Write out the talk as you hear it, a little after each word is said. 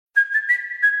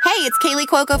it's Kaylee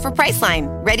Cuoco for Priceline.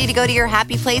 Ready to go to your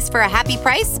happy place for a happy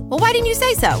price? Well, why didn't you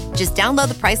say so? Just download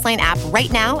the Priceline app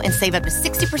right now and save up to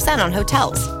 60% on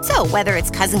hotels. So whether it's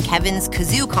Cousin Kevin's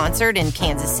Kazoo Concert in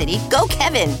Kansas City, go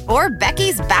Kevin, or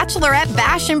Becky's Bachelorette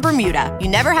Bash in Bermuda, you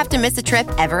never have to miss a trip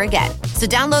ever again. So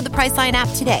download the Priceline app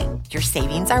today. Your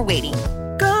savings are waiting.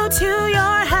 Go to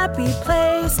your happy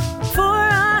place for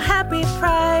a happy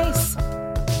price.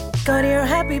 Go to your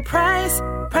happy price,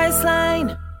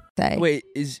 Priceline. Wait,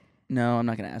 no, I'm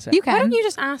not going to ask that. You can. Why don't you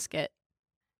just ask it?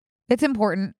 It's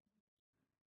important.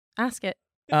 Ask it.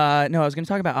 No, I was going to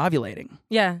talk about ovulating.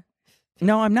 Yeah.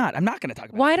 No, I'm not. I'm not going to talk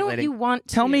about Why ovulating. don't you want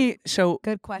to? Tell me, so...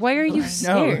 Good question. Why are you Brian.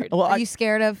 scared? No, well, Are you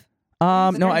scared of...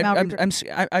 no,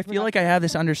 I feel like I have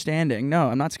this understanding. No,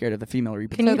 I'm not scared of the female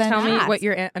reproduction. Can you then tell me ask. what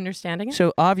your understanding is?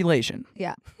 So ovulation.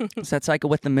 Yeah. Is that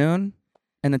cycle with the moon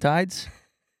and the tides?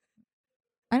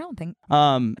 I don't think...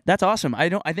 That's awesome. I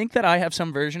think that I have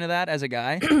some version of that as a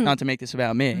guy. Not to make this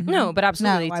about me. No, but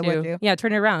absolutely No, I too. would do. Yeah,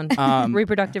 turn it around.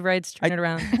 Reproductive rights, turn it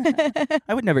around.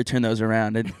 I would never turn those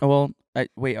around.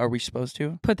 Wait, are we supposed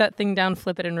to? Put that thing down,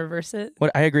 flip it, and reverse it.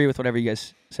 What? I agree with whatever you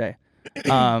guys say.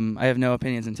 I have no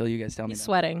opinions until you guys tell me. He's that.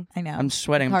 sweating. I know. I'm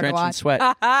sweating. I'm Hard to drenched in watch.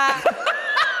 sweat.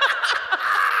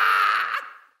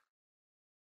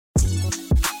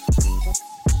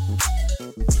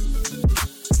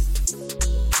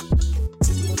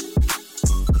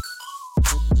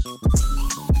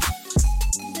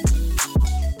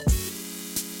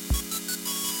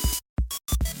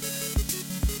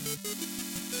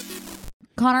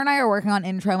 Connor and I are working on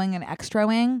introing and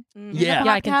extroing. Yeah.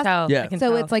 Yeah, I can podcast. tell. Yeah. I can So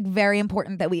tell. it's like very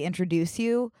important that we introduce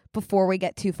you before we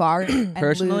get too far and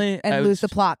Personally, I lose was- the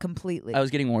plot completely. I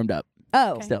was getting warmed up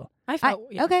oh, still. I felt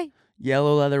yeah. okay.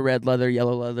 Yellow leather, red leather,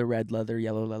 yellow leather, red leather,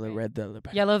 yellow leather, red leather.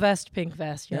 Yellow vest, pink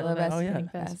vest. Yellow Yellow vest, vest, Oh yeah,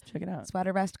 pink vest. check it out.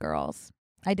 Sweater vest girls.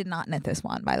 I did not knit this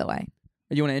one, by the way.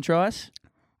 You want to intro us?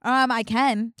 I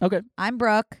can. Okay. I'm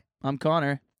Brooke, I'm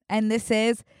Connor. and this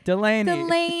is Delaney.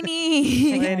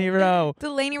 Delaney. Delaney Rowe.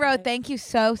 Delaney Rowe, thank you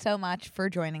so much for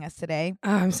joining us today. Oh,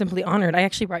 I'm simply honored. I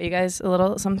actually brought you guys a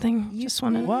little something. You Just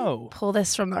want to Whoa. pull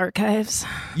this from the archives.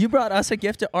 You brought us a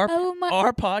gift to our Oh my-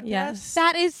 our podcast. Yes.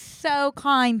 That is so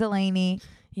kind, Delaney.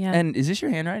 Yeah. And is this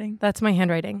your handwriting? That's my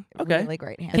handwriting. Okay. Really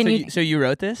great hand. Can so you- so you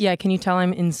wrote this? Yeah, can you tell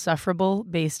I'm insufferable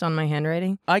based on my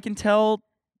handwriting? I can tell.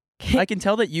 I can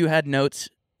tell that you had notes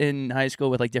in high school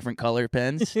with like different color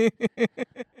pens.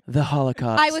 The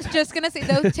Holocaust. I was just going to say,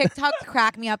 those TikToks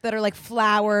crack me up that are like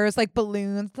flowers, like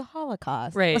balloons, the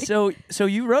Holocaust. Right. So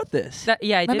you wrote this.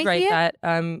 Yeah, I Let did me write see it.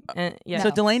 that. Yeah. So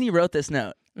Delaney wrote this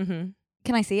note, Mm-hmm.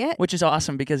 Can I see it? which is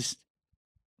awesome because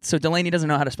so Delaney doesn't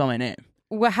know how to spell my name.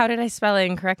 Well, how did I spell it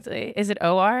incorrectly? Is it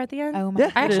O-R at the end? Oh my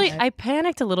Yeah. God. I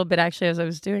panicked a little bit actually as I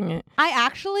was doing it. I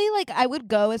actually, I would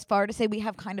go as far to say we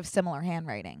have kind of similar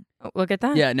handwriting. Oh, look at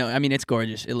that. Yeah, no, I mean it's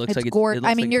gorgeous. It looks It's like it's gorgeous. it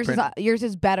looks I mean, like yours it's yours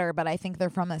is better, but I think they're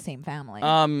from the same family.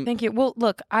 printed. Thank you. Well,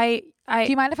 look, Do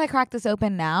you mind if I crack this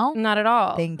open now? not at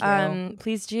all. Thank you.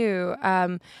 Please do.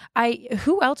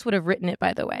 Who else would have written it,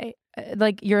 by the way?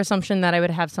 Like your assumption that I would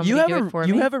have somebody do it for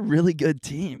you me. have a really good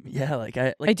team. Yeah,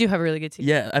 I do have a really good team.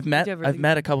 Yeah, I've met do have a really I've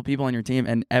met a couple people on your team,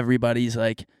 and everybody's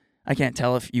like, I can't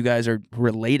tell if you guys are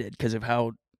related because of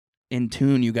how in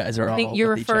tune you guys are. I think all you're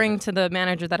with each referring other. to the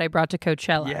manager that I brought to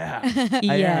Coachella. Yeah.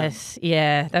 Yes.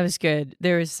 Yeah, that was good.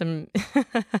 There was some.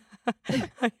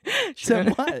 So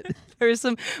what? There was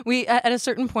some. We at a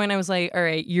certain point, I was like, "All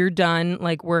right, you're done.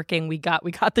 Like working. We got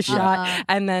the shot."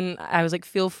 And then I was like,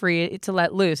 "Feel free to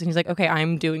let loose." And he's like, "Okay,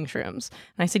 I'm doing shrooms."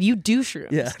 And I said, "You do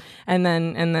shrooms." Yeah. And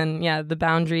then yeah, the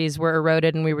boundaries were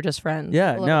eroded, and we were just friends.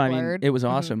 Yeah, little no, I mean blurred. it was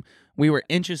awesome. We were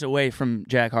inches away from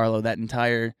Jack Harlow that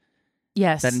entire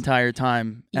Yes.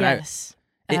 time, and Yes.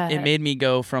 it made me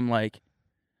go from like,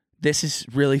 this is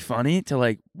really funny to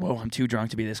like, whoa, I'm too drunk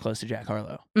to be this close to Jack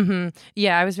Harlow. Mm-hmm.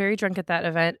 Yeah, I was very drunk at that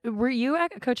event. Were you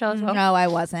at Coachella as well? No, I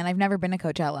wasn't. I've never been to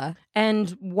Coachella.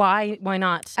 And why? Why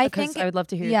not? I Because think I would love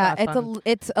to hear. Yeah, your thoughts on-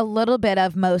 it's a little bit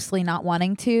of mostly not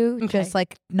wanting to, Okay. just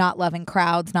like not loving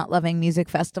crowds, not loving music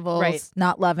festivals, Right.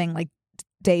 not loving like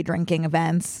day drinking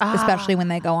events, especially when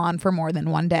they go on for more than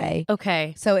one day.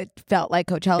 Okay. So it felt like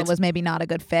Coachella It's- was maybe not a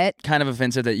good fit. Kind of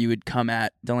offensive that you would come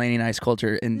at Delaney and I's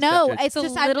culture in No, such a- it's a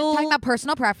just I'm just little- talking about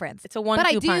personal preference. It's a 1-2 But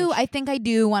I punch. think I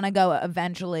do want to go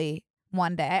eventually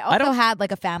one day. I also don't- had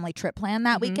like a family trip planned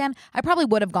that weekend. I probably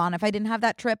would have gone if I didn't have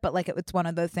that trip, but like it's one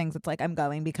of those things. It's like I'm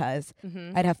going because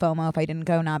I'd have FOMO if I didn't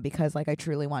go, not because like I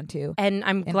truly want to. And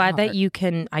I'm in glad my that heart. you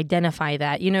can identify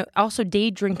that. You know, also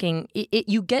day drinking,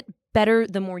 you get better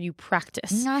the more you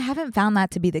practice. No, I haven't found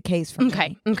that to be the case for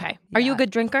Okay. me. Okay. Are you a Yeah. good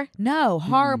drinker? No,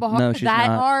 horrible, No, horrible. she's that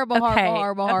not. horrible, Okay,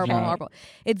 horrible, okay. horrible.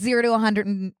 It's 0 to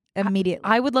 100 immediately.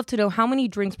 I would love to know how many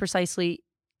drinks precisely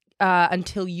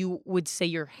until you would say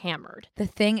you're hammered. The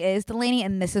thing is, Delaney,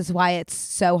 and this is why it's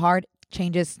so hard,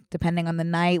 changes depending on the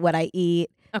night, what I eat,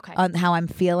 Okay. on how I'm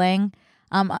feeling.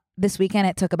 This weekend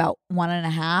it took about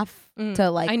 1.5 to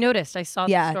like I noticed. I saw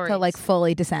the stories. to like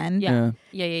fully descend. Yeah.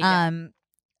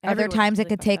 Other Everyone's times it really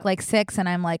could fucked take up. like 6, and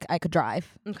I'm like, I could drive.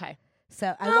 Okay.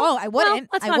 So I Well, wouldn't.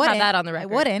 let's I not have wouldn't. that on the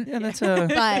record. I wouldn't. Yeah, that's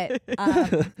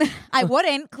But I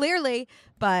wouldn't clearly.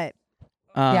 But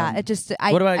yeah, it just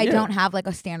what about I you? don't have like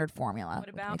a standard formula. What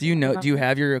about Do you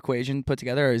have your equation put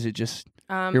together, or is it just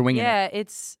you're winging it? Yeah,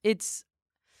 it's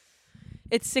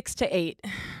 6 to 8.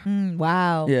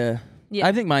 Wow. Yeah. Yeah.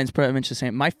 I think mine's pretty much the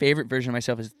same. My favorite version of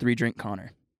myself is 3-drink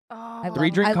Connor. I love,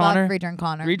 3-drink I Connor. love 3-drink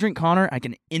Connor. 3-drink Connor. I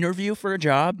can interview for a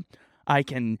job. I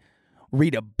can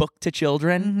read a book to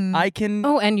children. I can.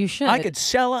 Oh, and you should. I could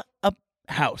sell a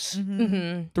house.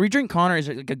 Mm-hmm. 3-drink Connor is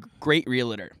like a great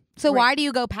realtor. So why do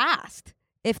you go past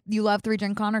if you love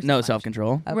 3-drink Connor? So No much?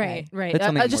 self-control. Okay. Right. That's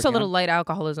something I'm Just a working little on. light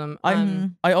alcoholism.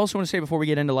 I also want to say before we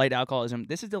get into light alcoholism,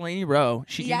 this is Delaney Rowe.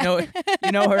 Yeah.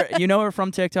 You know her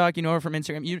from TikTok. You know her from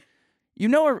Instagram. You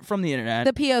know her from the internet.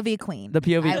 The POV queen. The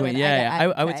POV I queen. would- Yeah.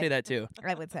 I I would say. say that too.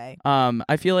 I would say.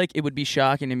 I feel like it would be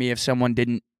shocking to me if someone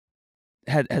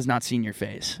has not seen your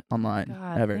face online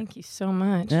God, ever. thank you so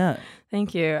much. Yeah.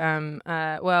 Thank you.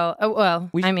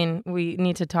 We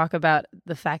need to talk about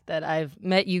the fact that I've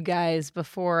met you guys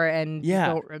before and Yeah.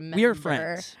 don't remember. We are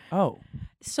friends. Oh.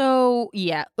 So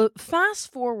yeah,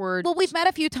 fast forward. Well, we've met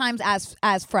a few times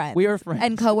as friends. We are friends.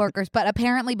 and coworkers, but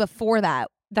apparently before that,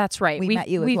 That's right. We met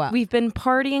you as well. We've been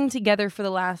partying together for the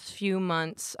last few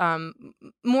months.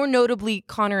 More notably,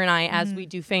 Connor and I, as we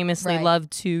do famously, Right. love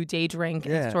to day drink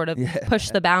Yeah, and sort of yeah. push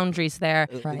the boundaries there.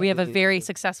 Right. We have a very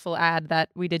successful ad that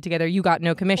we did together. You got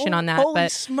no commission on that, Holy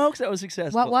but smokes, that was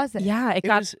successful. what was it? yeah, it It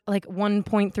got was- like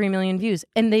 1.3 million views,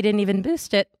 and they didn't even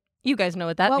boost it. You guys know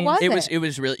what that What means. was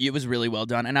It was really well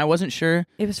done, and I wasn't sure.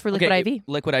 It was for Liquid IV.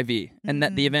 Liquid IV, and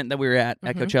that the event that we were at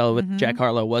Coachella with Jack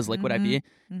Harlow was Liquid IV.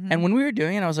 And when we were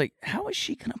doing it, I was like, "How is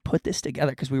she gonna put this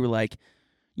together?" Because we were like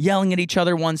yelling at each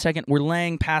other 1 second, we're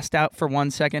laying passed out for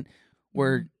 1 second,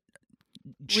 we're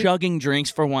chugging drinks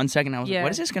for 1 second. I was like,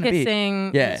 "What is this gonna be?"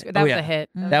 Hissing. Yeah. That Oh, was yeah. a hit.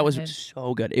 That was a hit.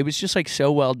 so good. It was just like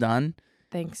so well done,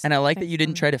 Thanks. and I like that Thanks you so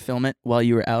didn't try to film it while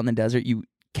you were out in the desert. You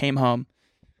came home,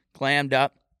 clammed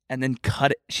up, and then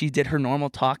cut it. She did her normal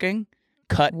talking,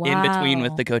 cut in between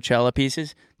with Wow. the Coachella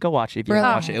pieces. Go watch it if you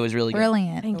haven't watched it. It was really good.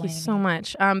 Brilliant. Thank you Delaney. so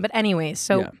much. But anyway,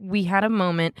 so Yeah. we had a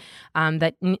moment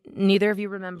that neither of you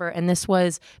remember, and this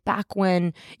was back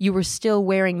when you were still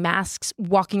wearing masks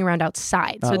walking around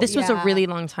outside. So Oh. this was a Yeah. really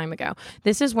long time ago.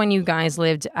 This is when you guys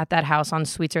lived at that house on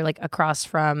Sweetser, like across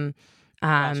from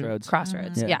Crossroads.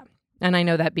 Crossroads. Mhm. Yeah. And I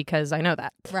know that because I know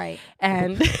that. Right.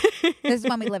 And This is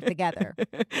when we lived together.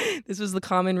 this was the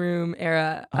common room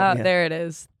era. Oh, Oh, yeah. there it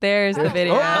is. There's the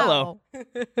video. Oh,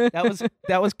 hello.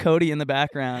 That was Cody in the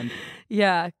background.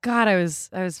 Yeah. God, I was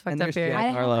fucked And up there's here.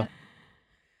 Jack Harlow.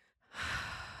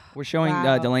 We're showing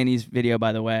Wow. Delaney's video,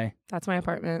 by the way, That's my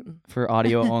apartment. for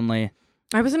audio only.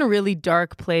 I was in a really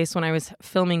dark place when I was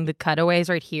filming the cutaways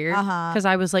right here because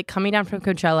I was like coming down from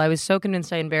Coachella. I was so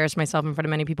convinced I embarrassed myself in front of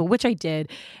many people, which I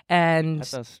did,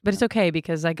 That's us. but it's okay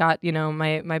because I got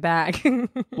my bag.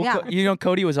 Well, Yeah.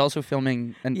 Cody was also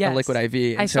filming a Yes. Liquid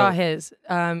IV. and I so saw his.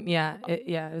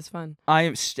 It was fun.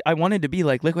 I wanted to be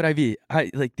like Liquid IV.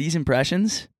 Like these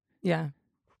impressions. Yeah,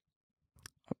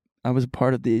 I was a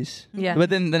part of these. yeah, But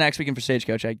then the next weekend for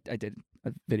Stagecoach, I did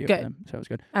a video Good. for them, so it was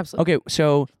good. absolutely. Okay,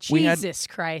 so we had. Jesus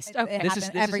Christ. It Okay. This is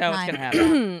happens every how it's time. gonna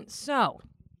happen. So,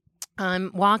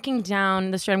 I'm walking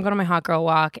down the street. I'm going on my hot girl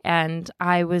walk, and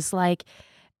I was like,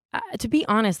 to be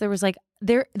honest, there was like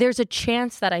there's a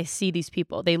chance that I see these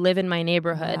people. They live in my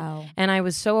neighborhood, Wow. and I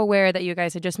was so aware that you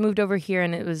guys had just moved over here,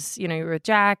 and it was you were with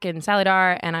Jack and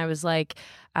Salidar, and I was like,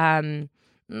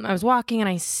 I was walking, and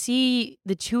I see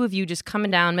the two of you just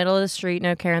coming down middle of the street,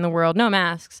 no care in the world, no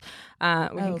masks.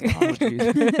 Oh, geez.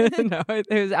 No, it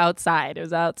was outside. It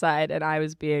was outside, and I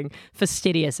was being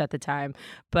fastidious at the time.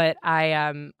 But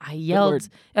I yelled.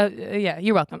 Yeah,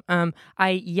 you're welcome. I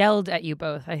yelled at you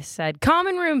both. I said,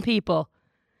 "Common room people,"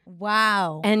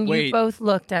 Wow. and you Wait. both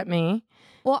looked at me.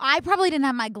 Well, I probably didn't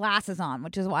have my glasses on,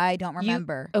 which is why I don't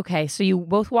remember. Okay, so you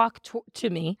both walked to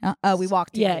me. We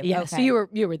walked. to Yeah, you. yeah. Okay. So you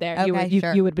were there. Okay,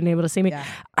 sure. You would have been able to see me. Yeah.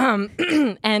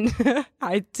 And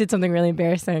I did something really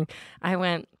embarrassing. I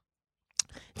went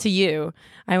to you.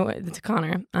 I went to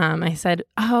Connor. I said,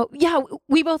 "Oh, yeah,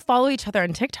 we both follow each other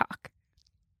on TikTok."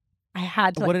 I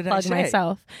had to What did I plug say?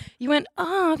 myself. You went,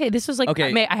 "Oh, okay." This was like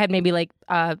Okay. I had maybe like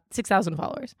 6,000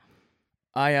 followers.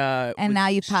 And now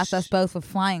you passed us both with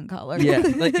flying colors. Yeah,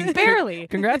 like Barely.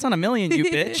 Congrats on $1 million, you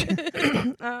bitch.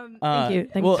 Thank you.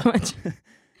 Thank you so much.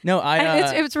 No,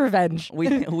 it's revenge.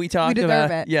 We talked deserve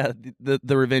about it.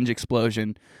 the revenge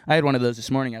explosion. I had one of those this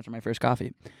morning after my first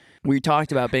coffee. We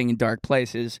talked about being in dark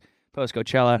places post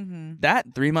Coachella. Mm-hmm.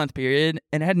 That 3-month period,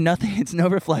 and it had nothing. It's no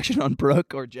reflection on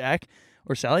Brooke or Jack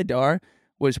or Sally Dar,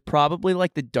 was probably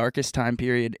like the darkest time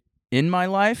period in my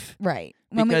life. Right.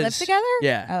 When we lived Because- together?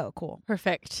 Yeah. Oh, cool.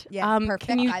 Perfect. Yeah, perfect.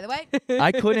 Can you, By the way.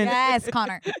 I couldn't. Yes,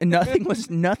 Connor. Nothing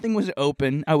was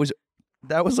open.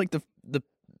 That was like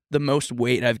the most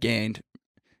weight I've gained.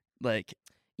 Like,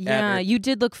 yeah, ever. you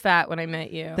did look fat when I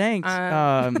met you. Thanks.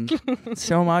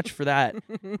 So much for that.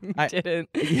 You didn't.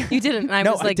 You didn't. And I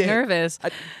No, was I like did. nervous.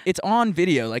 It's on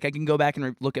video. Like I can go back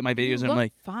and look at my videos, You and I'm look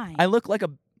like, fine. I look like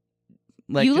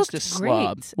You just looked a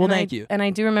slob. great. Well, And thank you. And I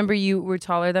do remember you were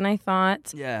taller than I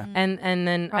thought. Yeah. And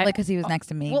then Probably because he was next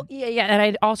to me. Well, yeah, and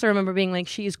I also remember being like,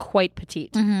 she is quite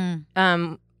petite.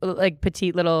 Mm-hmm. Like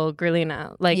petite little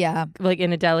Grillina, like Yeah. like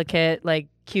in a delicate, like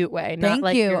cute way. Not Thank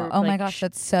like you. you're, Oh my like, gosh,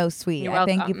 that's so sweet. You're Thank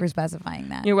you welcome. for specifying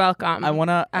that. You're welcome. I want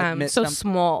to admit so something.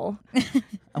 small.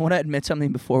 I want to admit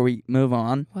something before we move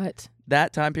on. What?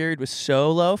 That time period was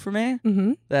so low for me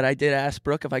Mm-hmm. that I did ask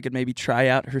Brooke if I could maybe try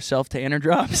out her self tanner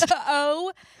drops.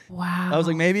 Oh, Wow. I was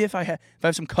like, maybe if I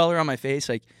have some color on my face,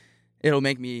 like it'll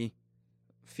make me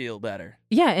feel better.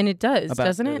 yeah, and it does, About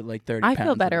doesn't the, it? Like 30 I pounds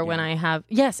feel that better I've when gained. I have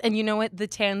and you know what? The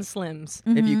tan slims.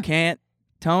 If Mm-hmm. you can't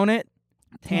tone it,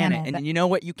 tan Tan it. it. And you know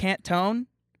what you can't tone?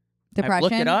 depression. I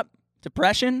looked it up.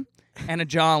 Depression and a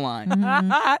jawline.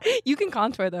 Mhm. You can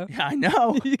contour though. Yeah, I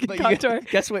know. You can But contour.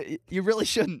 guess what? You really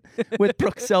shouldn't with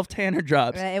Brooke's self tanner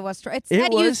drops. It was. It It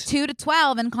said was- use 2 to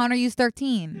 12, and Connor used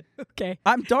 13. Okay.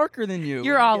 I'm darker than you.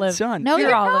 You're when I get olive. sun. No,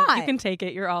 you're olive. not. You can take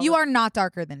it. You're olive. You are not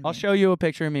darker than me. I'll show you a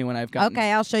picture of me when I've gotten.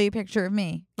 Okay, I'll show you a picture of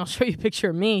me. I'll show you a picture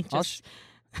of me. I'll just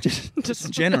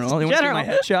in general. just You want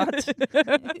to see my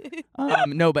general. headshots?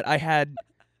 No, but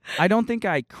I don't think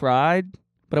I cried,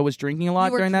 but I was drinking a lot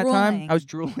You were during that time. drooling. I was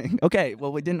drooling. Okay,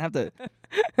 well, we didn't have to.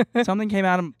 Something came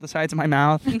out of the sides of my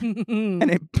mouth, and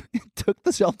it took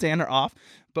the self tanner off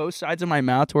both sides of my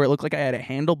mouth to where it looked like I had a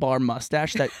handlebar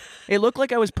mustache. That it looked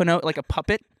like I was like a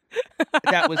puppet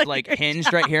that was like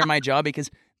hinged right here in my jaw because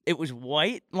it was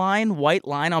white line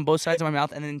on both sides of my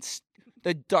mouth, and then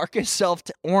the darkest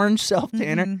orange self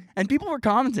tanner. Mhm. And people were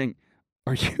commenting,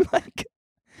 "Are you like?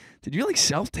 Did you like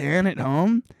self tan at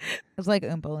home?" It was like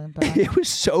Oompa Loompa. It was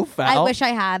so foul. I wish I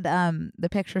had the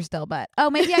picture still, but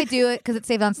maybe I do it because it's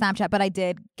saved on Snapchat. But I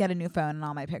did get a new phone, and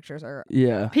all my pictures are.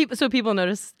 Yeah. So people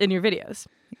notice in your videos.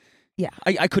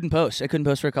 I couldn't post. I couldn't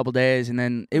post for a couple days, and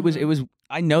then it was.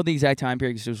 I know the exact time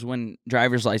period because it was when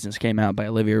Driver's License came out by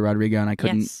Olivia Rodrigo, and I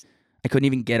couldn't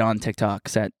even get on TikTok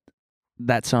because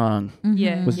that song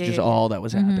Yeah. was just all that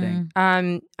was happening.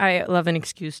 I love an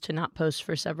excuse to not post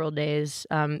for several days.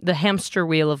 The hamster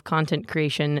wheel of content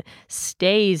creation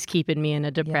stays keeping me in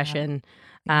a depression.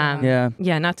 Yeah.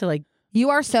 Yeah, not to like. You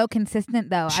are so consistent,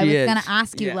 though. She I was is. gonna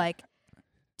ask you, Yeah. like,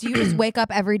 do you just wake up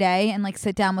every day and like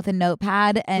sit down with a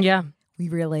notepad and Yeah. we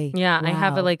really I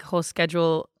have a wow. like whole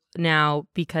schedule now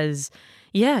because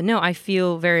I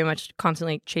feel very much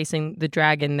constantly chasing the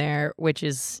dragon there, which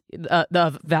is the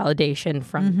validation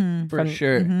from For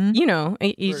sure.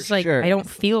 it's For like sure. I don't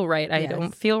feel right. I Yes.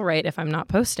 don't feel right if I'm not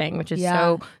posting, which is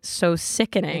Yeah. so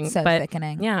sickening. It's so but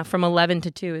sickening. yeah, from 11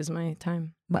 to 2 is my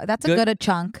time. But that's Good. a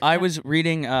chunk. I was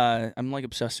reading. I'm like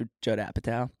obsessed with Judd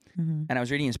Apatow, Mhm. and I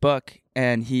was reading his book,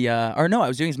 and I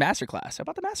was doing his masterclass. I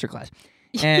bought the masterclass,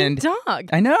 and Dog.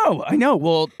 I know.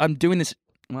 Well, I'm doing this.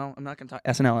 Well, I'm not going to talk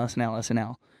SNL.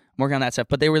 I'm working on that stuff.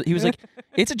 But he was like,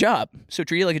 it's a job, so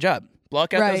treat it like a job.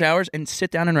 Block out those Right. hours and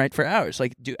sit down and write for hours.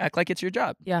 Like, act like it's your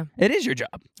job. Yeah, It is your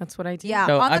job. that's what I do. Yeah.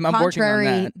 So on the I'm working on contrary,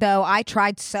 that. though, I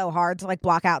tried so hard to like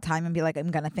block out time and be like,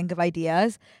 I'm gonna think of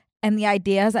ideas, and the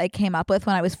ideas I came up with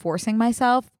when I was forcing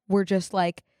myself were just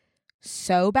like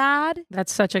so bad.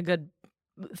 That's such a good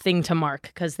thing to mark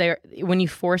because when you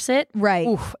force it, Right.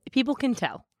 oof, people can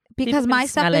tell. Because People my can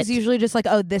stuff smell is it. usually just like,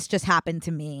 oh, this just happened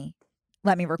to me.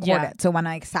 Let me record Yeah. it. So when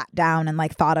I sat down and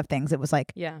like thought of things, it was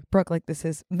like, Yeah. Brooke, like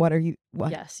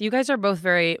what Yes, you guys are both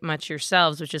very much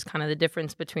yourselves, which is kind of the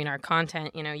difference between our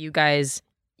content. You guys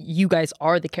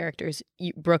are the characters,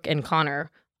 Brooke and Connor.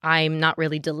 I'm not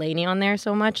really Delaney on there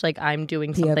so much. Like I'm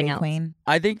doing something POV else. queen.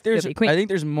 I think Queen.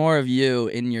 there's more of you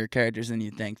in your characters than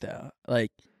you think, though.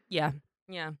 Like, Yeah.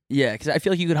 yeah, because I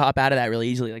feel like you could hop out of that really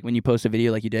easily. Like when you post a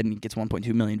video like you did and it gets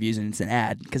 1.2 million views and it's an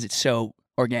ad because it's so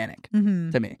organic Mm-hmm.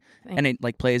 to me, Thank and it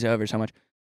like plays over so much.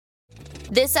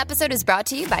 This episode is brought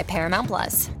to you by Paramount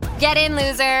Plus. Get in,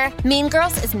 loser! Mean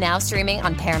Girls is now streaming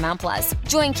on Paramount Plus.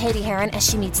 Join Katie Heron as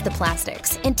she meets the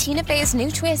plastics in Tina Fey's new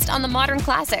twist on the modern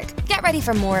classic. Get ready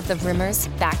for more of the rumors,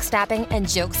 backstabbing, and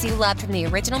jokes you loved from the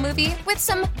original movie with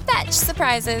some fetch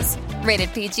surprises.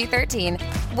 Rated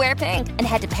PG-13. Wear pink and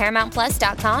head to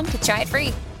ParamountPlus.com to try it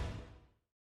free.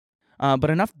 But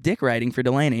enough dick riding for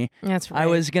Delaney. That's right. I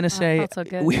was gonna say felt so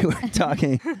good. we were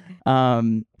talking.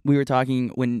 We were talking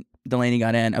when Delaney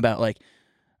got in about like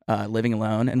living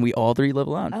alone, and we all three live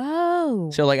alone. Oh.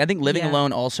 So like I think living Yeah.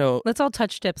 alone also Let's all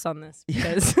touch tips on this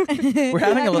because we're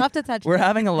having I'd love to touch we're that.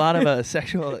 having a lot of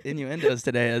sexual innuendos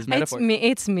today as it's metaphors. me.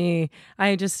 It's me.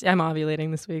 I'm ovulating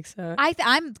this week, so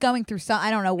I'm going through some. I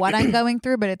don't know what I'm going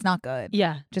through, but it's not good.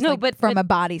 yeah. Just no, like, but from a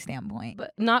body standpoint.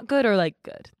 but not good or like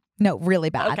good. No, really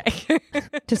bad. Okay.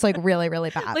 Just like really, really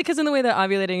bad. Like because in the way that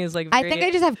ovulating is like. I very- think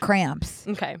I just have cramps.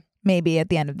 Okay. Maybe at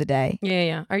the end of the day,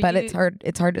 Yeah. Are but you, it's hard.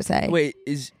 It's hard to say. Wait,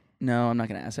 no, I'm not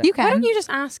gonna ask that. You Why can. don't you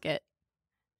just ask it?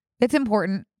 It's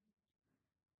important.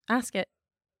 Ask it.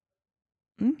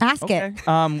 Ask Okay.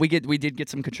 it. We did get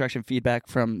some construction feedback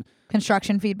from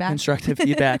Construction feedback. constructive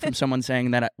feedback from someone saying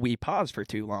that we paused for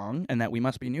too long and that we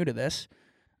must be new to this.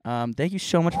 Thank you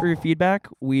so much for your feedback.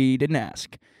 We didn't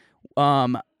ask.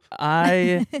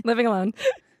 I Living alone.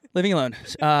 living alone.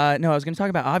 No, I was going to talk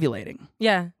about ovulating.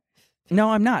 Yeah.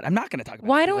 No, I'm not. I'm not going to talk about.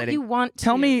 Why ovulating. don't you want to?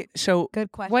 Tell me? So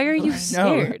Good question. Why are you Delaney.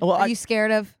 scared? well, Are you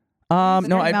scared of? no,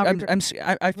 Female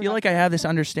I feel like I have this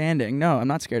understanding. No, I'm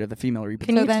not scared of the female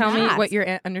reproduction. Can So you then tell me ask. what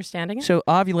your understanding is? So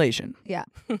ovulation. Yeah.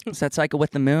 Is that cycle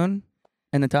with the moon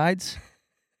and the tides?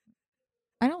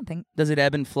 I don't think. Does it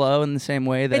ebb and flow in the same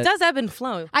way that It does ebb and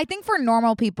flow. I think for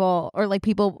normal people, or like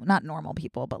people, not normal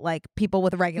people, but like people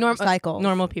with regular cycles.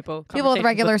 Normal people. People with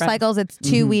regular cycles, it's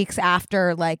 2 Mhm. weeks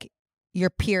after like your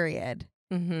period.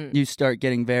 Mm-hmm. you start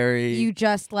getting very You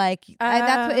just like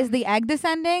that's what is the egg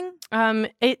descending?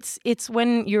 It's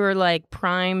when you're like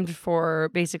primed for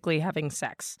basically having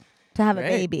sex. To have a Right.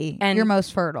 baby. And- You're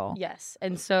most fertile. Yes,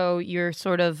 and so you're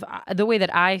sort of the way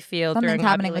that I feel Something's during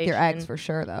happening with your ovulation- eggs for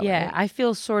sure though. Yeah, right? I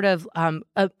feel sort of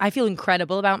I feel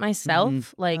incredible about myself.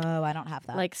 Mhm. Like Oh, I don't have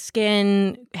that. like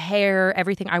skin, hair,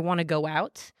 everything. I want to go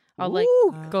out. I'll like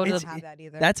Ooh. go to I the don't have that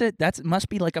either. That's it. That must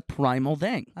be like a primal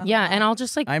thing. yeah, and I'll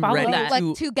just like I'm follow ready that. like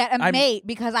to- to get a I'm- mate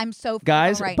because I'm so fertile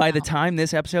Guys, right by now. the time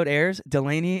this episode airs,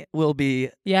 Delaney will be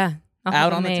Yeah, I'll have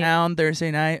out a on the mate. town Thursday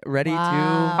night, ready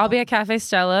Wow. I'll be at Cafe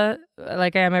Stella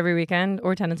like I am every weekend,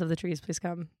 or Tenants of the Trees. Please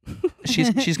come. to.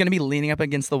 She's gonna be leaning up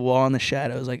against the wall in the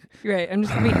shadows, like Great. I'm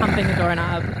just gonna be humping the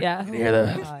doorknob. Yeah. hear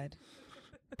the God.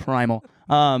 primal.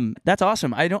 That's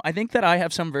awesome. I think that I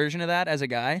have some version of that as a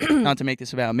guy. Not to make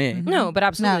this about me. No, but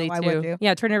absolutely No, I too. would do.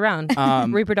 Yeah, turn it around.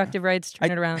 Reproductive rights,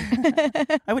 turn it around.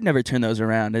 I would never turn those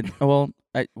around.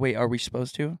 Wait, are we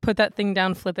supposed to? Put that thing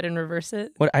down, flip it, and reverse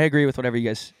it. What? I agree with whatever you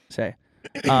guys say.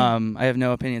 I have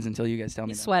no opinions until you guys tell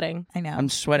me. He's that. sweating. I know. I'm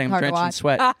sweating. I'm Hard to drenched in watch.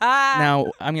 sweat.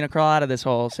 Now I'm gonna crawl out of this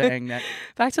hole saying that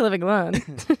Back to living alone.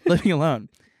 living alone.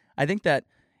 I think that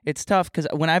it's tough because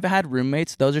when I've had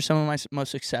roommates, those are some of my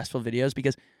most successful videos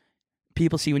because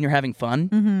people see when you're having fun,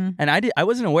 Mm-hmm. and I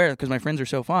wasn't aware because my friends are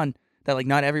so fun that like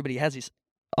not everybody has these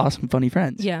awesome funny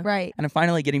friends. Yeah. Right. And I'm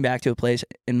finally getting back to a place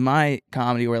in my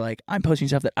comedy where like I'm posting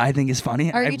stuff that I think is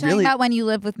funny. Are I you talking really, about when you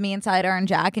lived with me and Cider and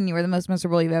Jack and you were the most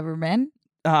miserable you've ever been?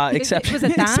 exception, was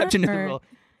it that, exception to the or- rule.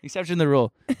 Exception to the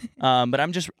rule. But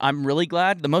I'm really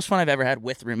glad. The most fun I've ever had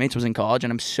with roommates was in college,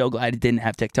 and I'm so glad it didn't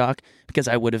have TikTok because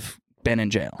I would have been in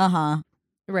jail. Uh-huh.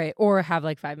 Right. Or have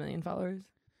like 5 million followers.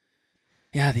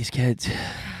 Yeah, these kids.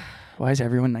 Why is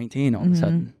everyone 19 all of a Mhm.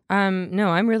 sudden? No,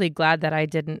 I'm really glad that I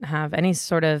didn't have any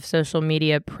sort of social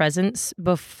media presence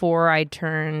before I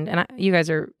turned. And you guys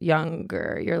are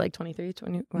younger. You're like 23,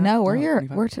 20. what? No, we're No, here.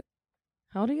 25. We're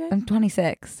How old are you guys? I'm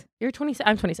 26. You're 26.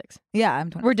 I'm 26. Yeah, I'm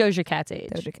 20. We're Doja Cat's age.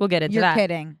 Doja Cat. We'll get into You're that.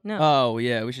 kidding. No. Oh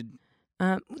yeah, we should.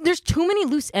 There's too many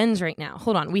loose ends right now.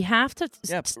 Hold on. We have to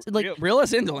Yeah, like reel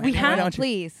us in, Delaney. we Why have- don't you?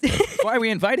 Please. Why we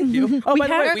invited you? Oh, by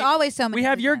the way, There's always so many. we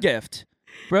have your reasons. gift.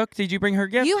 Brooke, did you bring her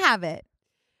gift? You have it.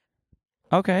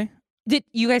 Okay. Did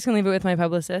you guys can leave it with my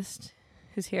publicist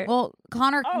who's here? Well,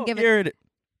 Connor can Oh, give it. here it.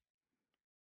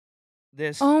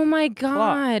 This. Oh my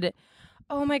god.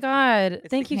 Oh my god. It's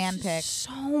Thank the you handpicked.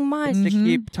 so much. to Mhm.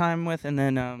 keep time with, and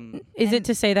then Is it And-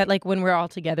 to say that like when we're all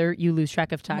together you lose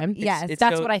track of time? Yes. it's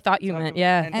That's so- what I thought you so- meant.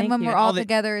 Yeah. and thank And when you. we're all All the-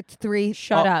 together, it's 3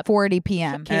 Shut up. 40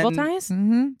 p.m. Cable And- ties?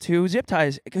 Mm-hmm. 2 zip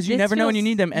ties because you This never know when you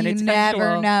feels- need them, and You it's never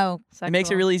sexual. know. it makes it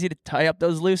Sexual. really easy to tie up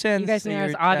those loose ends. You guys so knew I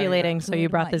was you're- ovulating, so you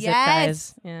brought the zip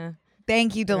Yes. ties. Yeah.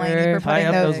 Thank you, Delaney, Sure. for tie putting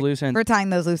up those, those loose ends. for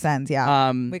tying those loose ends. Yeah,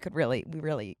 Um. we really.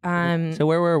 So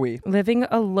where were we? Living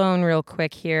alone real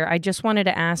quick here. I just wanted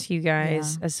to ask you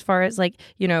guys as far as like,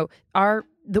 our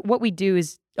what we do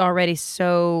is already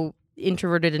so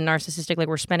introverted and narcissistic. Like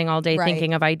we're spending all day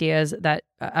thinking of ideas that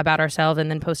about ourselves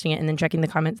and then posting it and then checking the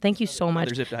comments. Thank you so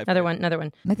much. Another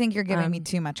one. I think you're giving me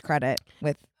too much credit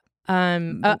with how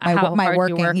my hard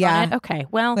working. You work on it? Okay,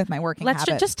 well, with my working let's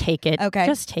habit. just take it. Okay,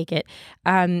 just take it.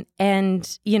 And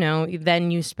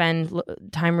then you spend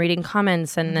time reading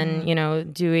comments and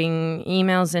then doing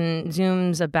emails and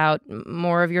Zooms about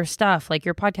more of your stuff, like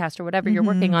your podcast or whatever you're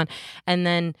working on, and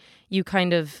then you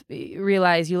kind of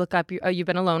realize you look up. You've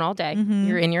been alone all day.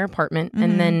 You're in your apartment,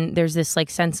 and then there's this like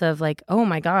sense of like, oh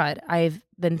my God, I've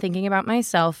been thinking about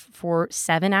myself for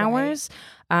 7 hours.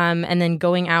 And then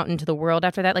going out into the world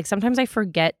after that. Like sometimes I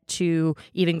forget to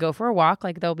even go for a walk.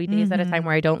 Like there'll be days at a time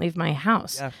where I don't leave my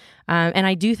house. Yeah. And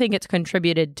I do think it's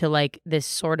contributed to like this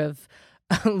sort of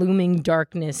looming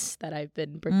darkness that I've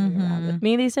been bringing around with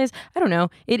me these days. I don't know.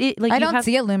 Like I don't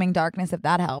see a looming darkness if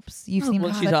that helps. You seem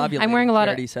well, she's ovulating. I'm wearing a lot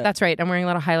of that's right. I'm wearing a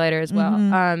lot of highlighter as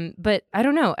well. But I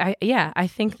don't know. I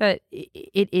think that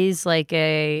it is like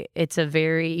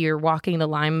you're walking the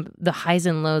line. The highs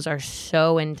and lows are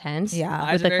so intense. Yeah,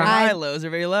 highs are very high, lows are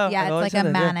very low. Yeah, it's like a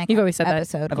manic. You've always said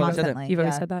episode that. Constantly. You've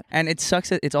always said that. And it sucks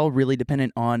that it's all really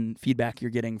dependent on feedback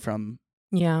you're getting from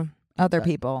other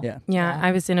people. Yeah.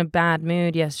 I was in a bad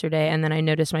mood yesterday, and then I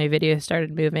noticed my video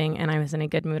started moving, and I was in a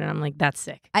good mood, and I'm like, that's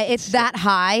sick. It's that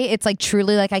high. It's like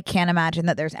truly like I can't imagine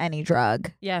that there's any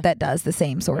drug that does the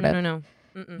same sort of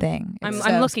thing. I'm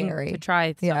so looking scary. to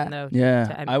try some though.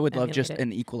 Yeah, I would love just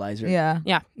an equalizer. Yeah.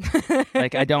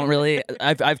 Like I don't really.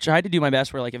 I've tried to do my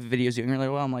best where like if a video's doing really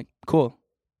well, I'm like, cool,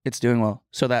 it's doing well.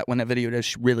 So that when a video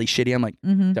is really shitty, I'm like,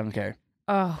 don't care.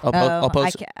 I'll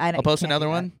post another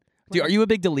one. Are you a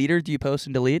big deleter? Do you post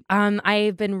and delete?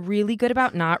 I've been really good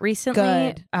about not recently.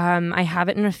 Good. I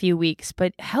haven't in a few weeks,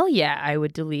 but hell yeah, I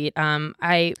would delete.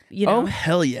 Oh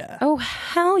hell yeah. Oh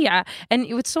hell yeah. And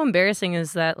what's so embarrassing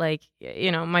is that like,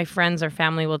 my friends or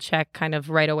family will check kind of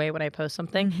right away when I post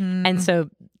something. And so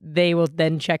they will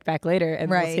then check back later and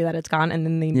they'll see that it's gone and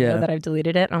then they know that I've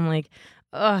deleted it. I'm like,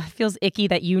 it feels icky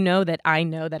that that I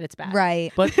know that it's bad.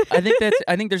 Right. But I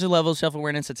think there's a level of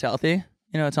self-awareness that's healthy.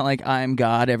 It's not like I'm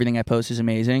God. Everything I post is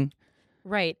amazing.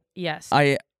 Right. Yes.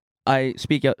 I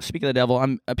speak of the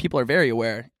devil. People are very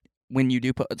aware when you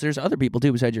do. There's other people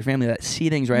too besides your family that see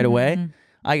things right away.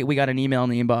 We got an email in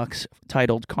the inbox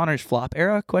titled "Connor's Flop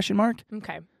Era?" ?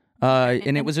 Okay.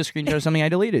 And it was a screenshot of something I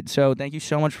deleted. So thank you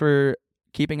so much for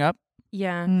keeping up.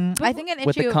 Yeah. I think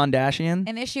with the Kardashian.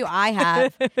 An issue I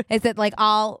have is that like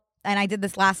and I did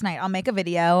this last night. I'll make a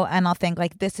video and I'll think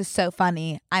like, this is so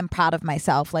funny. I'm proud of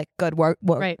myself. Like, good work.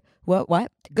 Right.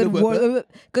 What? Good work.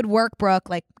 Good work, Brooke.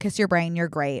 Like, kiss your brain. You're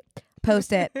great.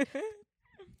 Post it.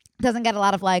 Doesn't get a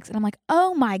lot of likes. And I'm like,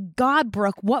 oh my God,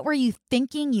 Brooke, what were you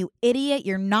thinking? You idiot.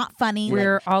 You're not funny.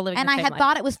 We're all living and the I same had life.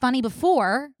 thought it was funny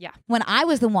before. Yeah. When I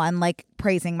was the one like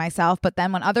praising myself. But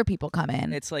then when other people come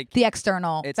in, it's like the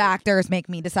external factors make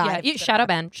me decide. Yeah. Shadow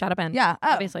ban. Yeah.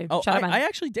 Obviously. Shadow ban. I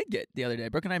actually did get the other day.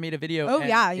 Brooke and I made a video. Oh,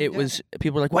 yeah. It was,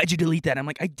 people were like, why'd you delete that? I'm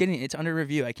like, I didn't. It's under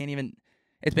review. I can't even.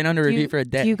 It's been under review for a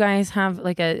day. Do you guys have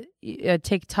like a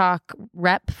TikTok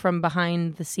rep from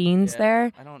behind the scenes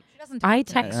there? I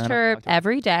text her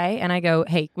every day and I go,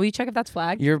 hey, will you check if that's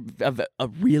flagged? You're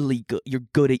you're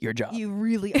good at your job. You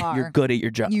really are. You're good at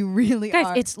your job. You really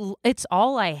are. Guys, it's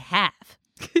all I have.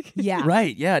 Yeah.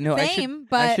 Right. Yeah. No,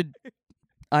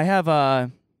 I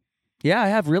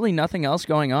have really nothing else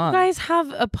going on. You guys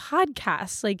have a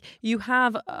podcast. Like you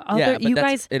have other. You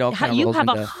have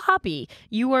a hobby.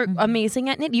 You are amazing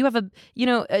at it. You have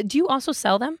do you also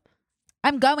sell them?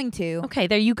 I'm going to. Okay,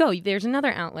 there you go. There's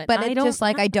another outlet. But it's just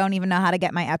like I don't even know how to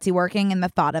get my Etsy working, and the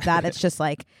thought of that, it's just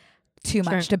like too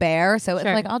much to bear. So it's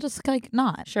like I'll just like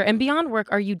not. Sure. And beyond work,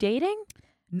 are you dating?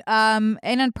 In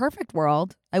a perfect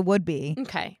world, I would be.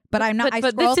 Okay. But I'm not. But I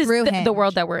scroll this through is Hinge. the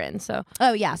world that we're in. So.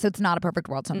 Oh yeah, so it's not a perfect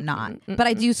world, so I'm not. But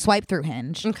I do swipe through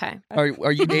Hinge. Okay.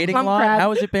 Are you dating a lot? How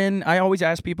has it been? I always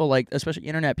ask people, like, especially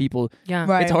internet people. Yeah.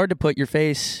 Right. It's hard to put your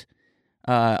face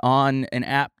on an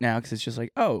app now because it's just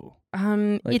like, oh.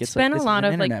 It's been a lot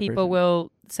of like people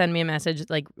will send me a message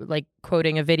like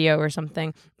quoting a video or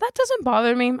something. That doesn't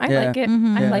bother me. I like it.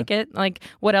 I like it. Like,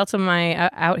 what else am I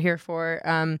out here for?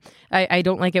 I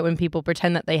don't like it when people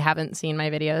pretend that they haven't seen my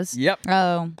videos. Yep.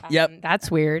 Oh. Yep. That's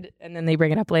weird. And then they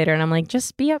bring it up later, and I'm like,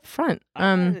 just be upfront.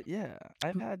 I've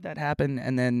had that happen,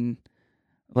 and then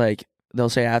like they'll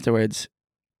say afterwards,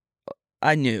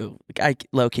 I knew,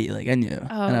 low key, like I knew,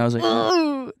 and I was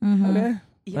like, okay.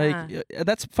 Yeah. Like,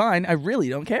 that's fine. I really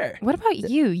don't care. What about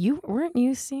you? Weren't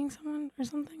you seeing someone or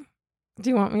something?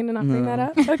 Do you want me to not bring that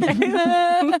up?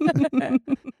 Okay.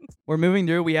 We're moving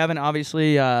through. We haven't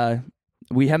obviously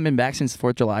we haven't been back since the 4th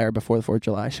of July or before the 4th of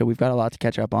July, so we've got a lot to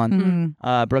catch up on.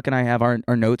 Brooke and I have our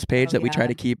notes page that we try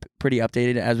to keep pretty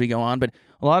updated as we go on, but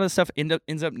a lot of the stuff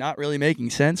ends up not really making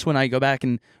sense when I go back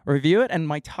and review it. And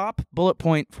my top bullet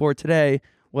point for today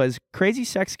was crazy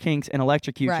sex kinks and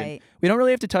electrocution. Right. We don't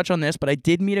really have to touch on this, but I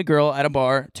did meet a girl at a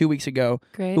bar 2 weeks ago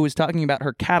who was talking about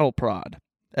her cattle prod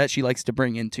that she likes to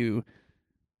bring into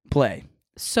play.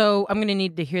 So I'm going to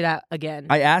need to hear that again.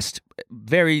 I asked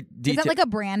very detailed. Is that like a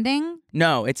branding?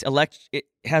 No, it's it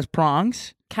has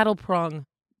prongs. Cattle prong.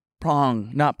 Prong,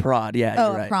 not prod. Yeah, Oh,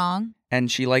 you're a right. prong. And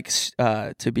she likes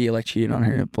to be electrocuted on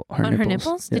her nipples. Her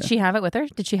nipples? Yeah. Did she have it with her?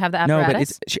 Did she have the No,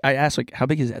 apparatus? but I asked, like, how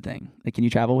big is that thing? Like, can you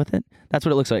travel with it? That's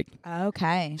what it looks like.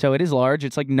 Okay. So it is large.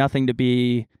 It's like nothing to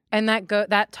be. And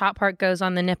that top part goes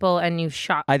on the nipple, and you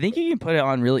shot. I think you can put it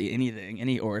on really anything,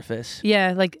 any orifice.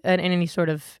 Yeah, like any sort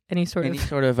of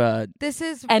This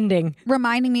is ending.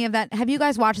 reminding me of that. Have you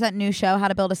guys watched that new show, How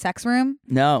to Build a Sex Room?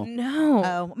 No.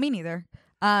 Oh, me neither.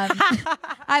 I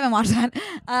haven't watched that.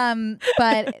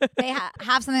 But they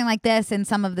have something like this in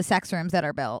some of the sex rooms that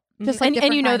are built. Just like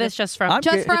and you know kinds this of, just from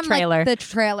just from the trailer. Like, the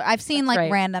trailer. I've seen That's like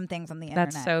right. random things on the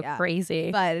internet. That's so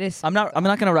crazy. But it is. I'm not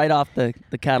going to write off the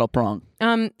cattle prong.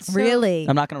 So really.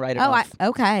 I'm not going to write it off.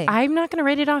 Okay. I'm not going to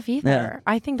write it off either. Yeah.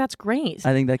 I think that's great.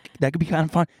 I think that could be kind of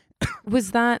fun. Was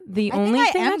that the I only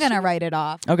think thing I am that going to write it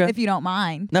off. Okay. If you don't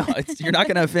mind. No, you're not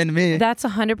going to offend me. That's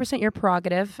 100% your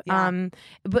prerogative. Yeah.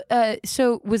 But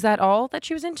so was that all that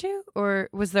she was into, or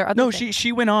was there other? No, things?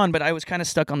 she went on, but I was kind of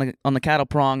stuck on the cattle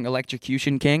prong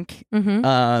electrocution kink.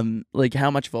 Mm-hmm. Like how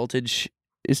much voltage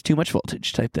is too much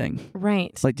voltage type thing.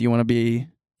 Right. It's like, do you want to be?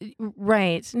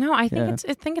 Right. No, I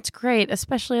think it's great,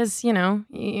 especially as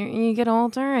you get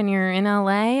older and you're in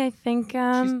LA. I think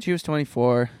She was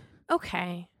 24.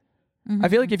 okay. I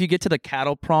feel like if you get to the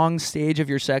cattle prong stage of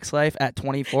your sex life at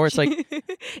 24, it's like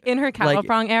in her cattle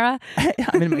prong era.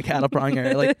 I'm in my cattle prong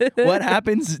era. Like, what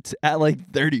happens at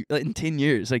like 30 in 10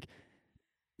 years? Like,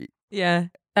 Yeah,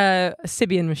 a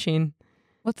Sibian machine.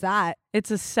 What's that? It's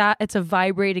a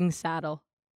vibrating saddle.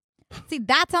 See,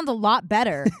 that sounds a lot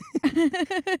better.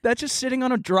 that's just sitting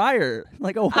on a dryer,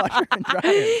 like a washer and dryer.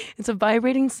 It's a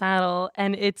vibrating saddle,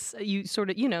 and it's you sort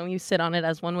of you sit on it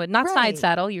as one would, not Right. side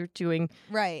saddle. You're doing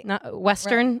Right. not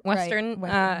Western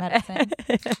medicine.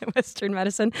 Western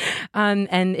medicine,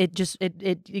 and it just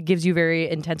it gives you very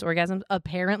intense orgasms.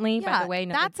 Apparently, by the way,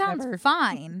 that sounds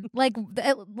fine.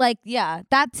 Yeah,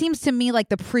 that seems to me like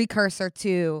the precursor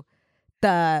to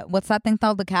the what's that thing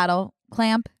called, the cattle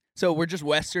clamp? So we're just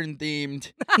Western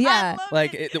themed. Yeah,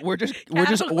 Like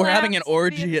we're having an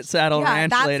orgy at Saddle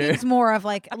Ranch that later. seems more of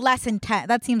like less intense.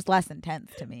 That seems less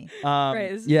intense to me.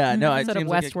 Right, Yeah, no, it sort of seems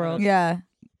like Westworld. Yeah.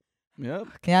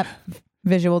 Yep.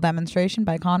 Visual demonstration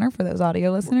by Connor for those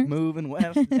audio listeners. Moving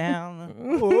west down.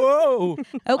 Whoa.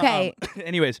 Okay.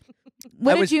 Anyways,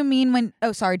 What did you mean when?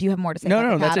 Oh, sorry. Do you have more to say? no,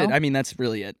 about the that's it. cattle? I mean, that's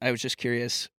really it. I was just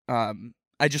curious.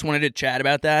 I just wanted to chat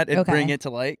about that and Okay. bring it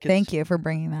to light. Thank you for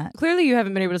bringing that. Clearly, you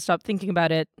haven't been able to stop thinking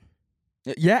about it.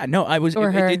 Yeah, no, I was.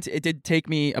 Or her. It did take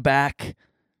me aback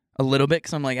a little bit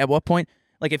because I'm like, at what point?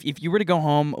 Like, if you were to go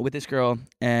home with this girl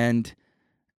and,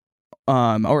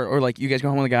 or like you guys go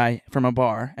home with a guy from a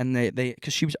bar and they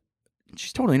because she's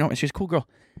totally normal. She's a cool girl,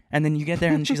 and then you get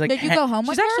there and she's like, Did you go home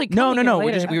with She's her? actually No. coming here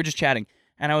We later. were just chatting,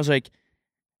 and I was like,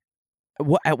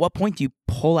 at what point do you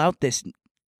pull out this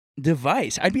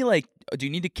device? I'd be like, do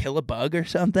you need to kill a bug or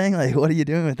something? Like, what are you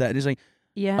doing with that? And he's like,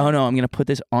 Yeah. oh no, I'm gonna put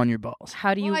this on your balls.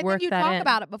 How do you I work think you that talked in?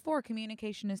 about it before.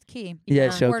 Communication is key. Yeah, Yeah.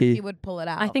 so Or key. if you would pull it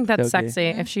out. I think that's Okay. sexy.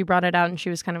 If she brought it out and she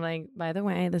was kind of like, by the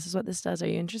way, this is what this does. Are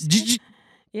you interested?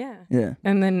 Yeah. Yeah,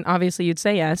 And then obviously you'd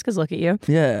say yes because look at you.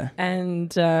 yeah. And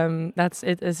that's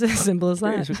it. It's as simple as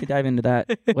Curious, that. we could dive into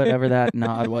that, whatever that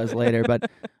nod was later.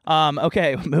 But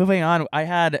okay, moving on.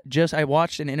 I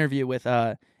watched an interview with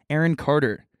Aaron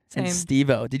Carter and Same.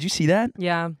 Steve-O. Did you see that?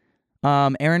 Yeah.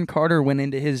 Aaron Carter went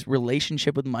into his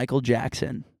relationship with Michael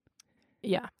Jackson,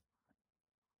 Yeah.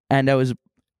 and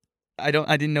I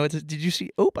didn't know did you see?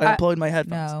 Oh, I unplugged my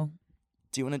headphones. No.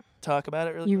 Do you want to talk about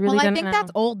it really? You really Well, I didn't think know.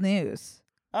 that's old news.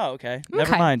 Oh, okay.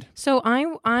 Never Okay. mind. So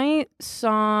I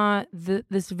saw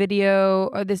this video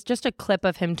or just a clip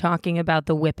of him talking about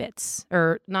the whippets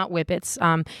or not whippets,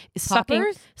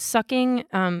 Poppers? sucking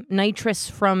nitrous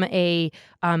from a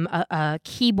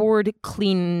keyboard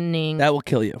cleaning. That will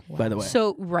kill you, by the way.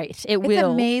 So right, it It's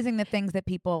will. amazing the things that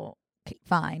people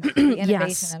find. The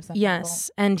innovation of some Yes.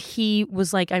 And he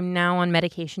was like, I'm now on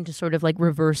medication to sort of like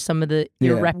reverse some of the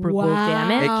Yeah. irreparable Wow.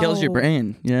 damage. It kills your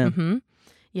brain. Yeah. Mm-hmm.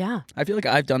 Yeah. I feel like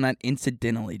I've done that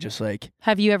incidentally, just like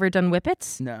Have you ever done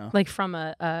whippets? no. Like from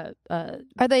Are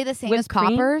they the same Whipped as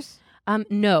cream? poppers?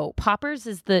 No, poppers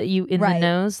is the the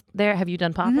nose there. Have you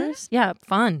done poppers? Yeah,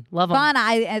 fun. Love them. Fun.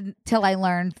 Until I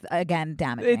learned again,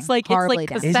 damaging. It's like horribly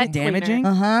cassette Is it damaging?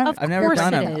 Of I've never course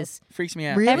done it it. is. Freaks me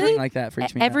out. Really? Everything like that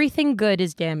freaks me out. Everything good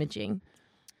is damaging.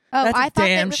 Oh, That's a I thought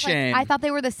damn they was, shame. I thought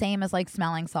they were the same as like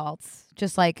smelling salts.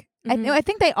 Just like I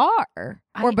think they are,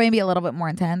 or maybe a little bit more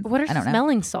intense. What are I don't know.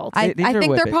 smelling salts? I These are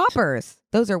think they're whippets. poppers.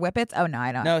 Those are whippets. Oh no,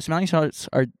 I don't. No, smelling salts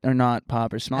are not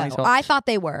poppers. Smelling No, salts. I thought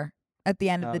they were at the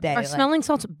end of the day. Are like- smelling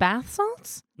salts bath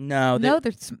salts? No, No,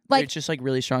 they're like it's just like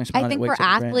really strong smell. I think that for wakes up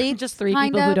your brain. athletes, Just three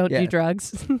kind people who of. don't Yeah. do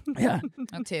drugs. Yeah.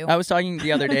 Too. I was talking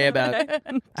the other day about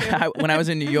when I was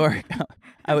in New York.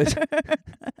 I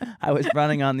was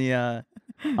running on the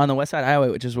West Side Highway,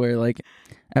 which is where like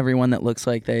everyone that looks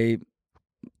like they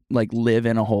like live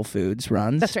in a Whole Foods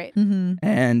runs. That's right. Mm-hmm.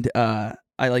 And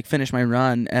I like finished my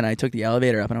run and I took the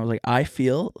elevator up and I was like, I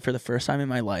feel for the first time in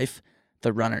my life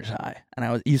the runner's high.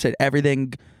 And you said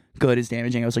everything good is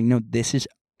damaging. I was like, no, this is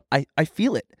I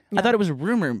feel it. Yeah. I thought it was a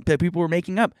rumor that people were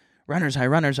making up. Runner's high,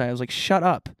 runner's high. I was like, shut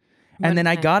up. And then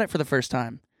I got it for the first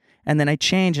time. And then I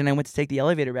changed and I went to take the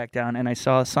elevator back down and I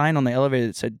saw a sign on the elevator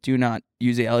that said, do not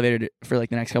use the elevator for like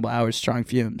the next couple hours, strong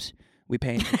fumes. We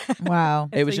paid. Wow.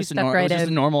 It was So you just a stepped right just a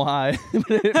in. normal high,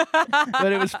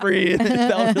 but it was free and it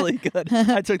felt really good.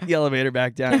 I took the elevator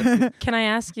back down. Can I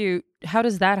ask you, how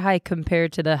does that high compare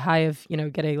to the high of,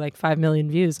 getting like 5 million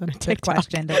views on a Good TikTok?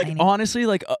 question, Delaney. Honestly,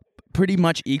 like pretty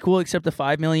much equal, except the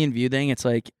 5 million view thing. It's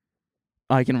like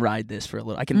I can ride this for a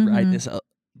little. I can ride this.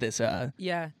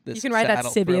 Yeah. This You can ride that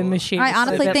saddle for a Sibian little- machine. I just a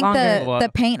honestly bit think longer.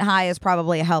 the paint high is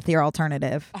probably a healthier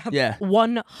alternative Yeah,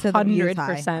 to the views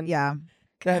high. 100%. Yeah.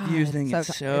 that view God, thing it's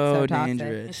is so so toxic.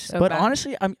 dangerous. It's so but bad.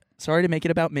 honestly, I'm sorry to make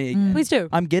it about me. Mm. Please do.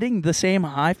 I'm getting the same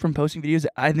high from posting videos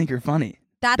that I think are funny.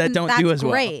 That don't that's do as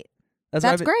well. great. That's, That's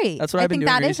what I've been, great. That's what I I've been think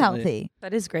doing that is recently. healthy.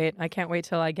 That is great. I can't wait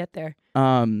till I get there.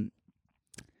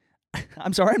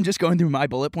 I'm sorry, I'm just going through my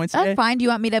bullet points today. That's fine. Do you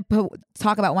want me to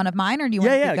talk about one of mine, or do you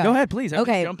want? Yeah, to go ahead, please. I'm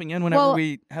Okay. just jumping in whenever Well-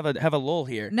 we have a lull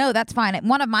here. No, that's fine.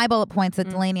 One of my bullet points that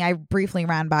Delaney, I briefly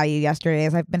ran by you yesterday,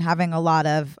 is I've been having a lot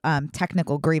of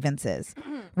technical grievances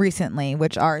recently,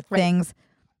 which are things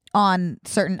on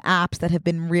certain apps that have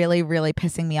been really, really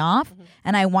pissing me off.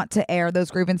 And I want to air those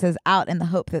grievances out in the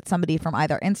hope that somebody from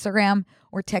either Instagram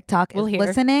or TikTok Will is hear.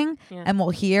 listening Yeah. and will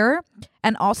hear.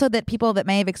 And also that people that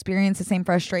may have experienced the same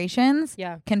frustrations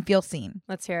Yeah. can feel seen.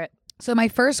 Let's hear it. So my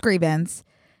first grievance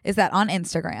is that on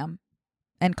Instagram,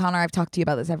 and Connor, I've talked to you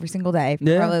about this every single day for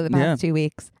Yeah, probably the past yeah. 2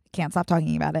 weeks. Can't stop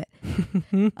talking about it.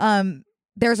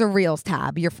 There's a Reels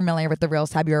tab. You're familiar with the Reels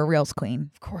tab. You're a Reels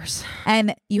queen. Of course.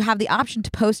 And you have the option to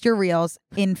post your Reels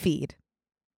in feed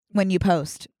when you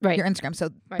post Right. your Instagram. So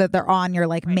Right. that they're on your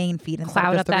like main feed instead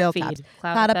Cloud of up just the that Reels feed. tabs.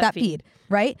 Cloud Up that feed.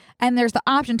 Right? And there's the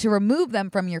option to remove them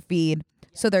from your feed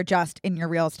so they're just in your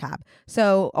Reels tab.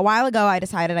 So a while ago I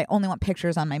decided I only want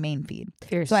pictures on my main feed.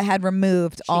 Fierce. So I had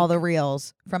removed all the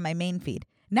Reels from my main feed.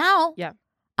 Now Yeah.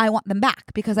 I want them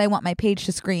back because I want my page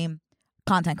to scream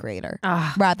content creator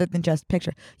Ah. rather than just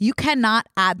picture. You cannot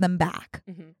add them back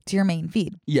to your main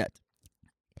feed. Yet.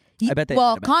 I bet they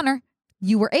Well, add them back. Connor,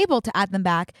 you were able to add them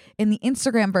back in the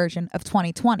Instagram version of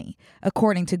 2020,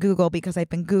 according to Google, because I've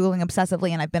been Googling obsessively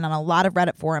and I've been on a lot of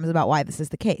Reddit forums about why this is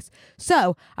the case.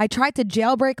 So I tried to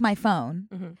jailbreak my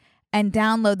phone and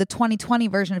download the 2020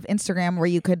 version of Instagram where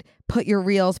you could put your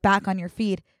Reels back on your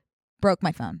feed. Broke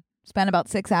my phone. Spent about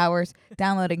 6 hours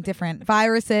downloading different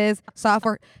viruses,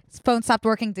 software. Phone stopped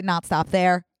working, did not stop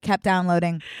there, kept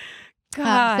downloading.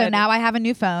 God. So now I have a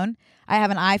new phone. I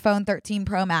have an iPhone 13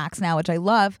 Pro Max now, which I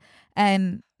love.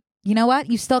 And you know what?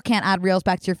 You still can't add Reels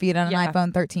back to your feed on an Yeah.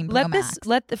 iPhone 13 Pro Max.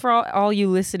 For all you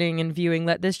listening and viewing,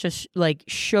 let this just like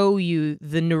show you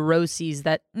the neuroses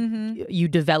that you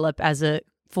develop as a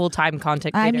full-time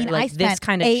content creator. I mean, like I spent this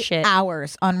kind of 8 shit.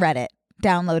 hours on Reddit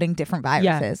downloading different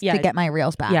viruses yeah. to get my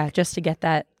Reels back. Yeah, just to get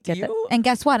that. And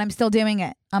guess what? I'm still doing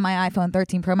it on my iPhone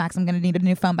 13 Pro Max. I'm going to need a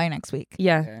new phone by next week.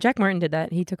 Yeah, Okay. Jack Martin did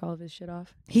that. He took all of his shit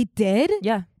off. He did?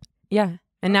 Yeah, yeah.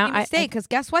 And now Mistake, because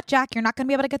guess what, Jack? You're not going to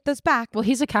be able to get those back. well,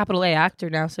 he's a capital A actor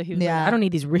now, so he was Yeah. like, I don't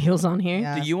need these reels on here.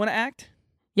 Yeah. Do you want to act?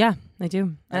 Yeah, I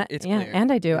do. It's yeah, clear. and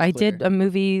I do. It's I clear. did a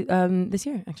movie this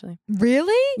year, actually.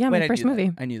 Really? Yeah, Wait, my I first knew that.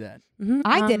 movie. I knew that. Mhm.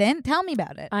 I didn't. Tell me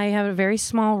about it. I have a very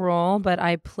small role, but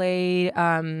I played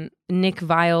Nick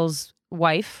Vile's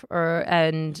wife,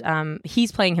 and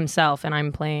he's playing himself, and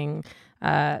I'm playing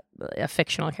a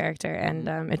fictional character. And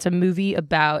it's a movie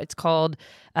about. It's called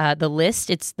The List.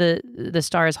 It's the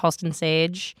star is Halston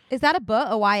Sage. Is that a book,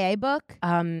 a YA book?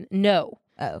 No.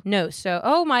 Oh. No. So,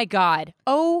 oh my God.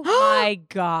 Oh my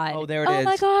God. Oh, there it is. Oh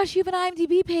my gosh, you have an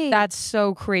IMDb page. That's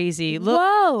so crazy. Look,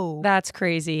 Whoa. that's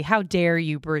crazy. How dare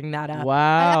you bring that up?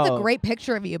 Wow. That's a great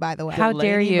picture of you, by the way. How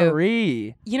dare Delaney you?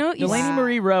 Marie. You know, Delaney Wow.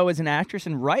 Marie Rowe is an actress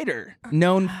and writer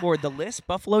known for The List,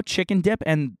 Buffalo Chicken Dip,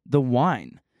 and The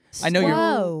Wine. I know you're.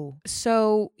 Whoa.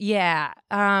 So yeah,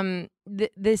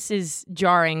 this is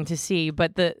jarring to see,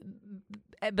 but the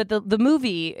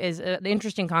movie is an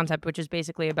interesting concept, which is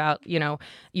basically about, you know,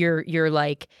 you're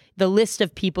like the list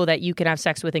of people that you can have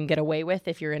sex with and get away with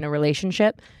if you're in a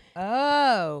relationship.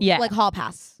 Oh. Yeah. Like hall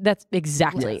pass. That's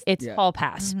exactly. Yes. It's Yeah. hall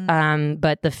pass,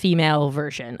 but the female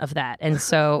version of that. And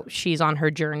so she's on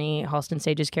her journey, Halston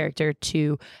Sage's character,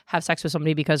 to have sex with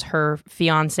somebody because her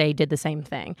fiance did the same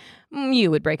thing.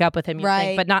 You would break up with him, you'd Right.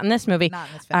 think, but not in this movie. Not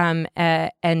in this film.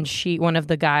 And one of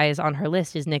the guys on her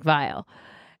list is Nick Viall.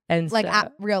 And Like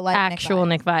so, real life. actual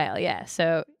Nick Viall, yeah.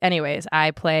 So anyways,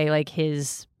 I play like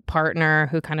his partner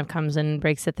who kind of comes and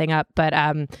breaks the thing up. But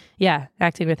yeah,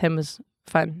 acting with him was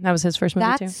fun. That was his first movie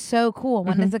That's so cool.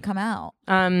 When does it come out?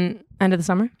 too. End of the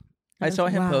summer. I saw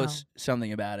him Wow. post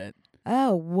something about it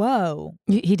Oh, whoa.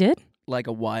 He did? like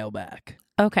a while back.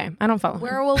 Okay, I don't follow him.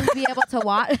 Where will we be able to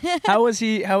watch? How was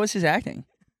he? How was his acting?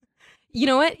 You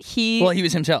know what? He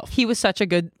was himself. he was such a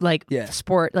good like Yeah.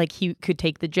 sport. Like he could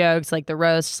take the jokes, like the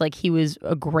roasts. Like he was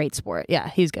a great sport. Yeah,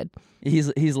 he's good.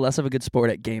 He's less of a good sport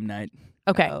at game night.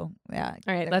 Okay. Oh, yeah. All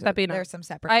right, There's let that be enough. There's some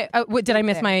separate. Did I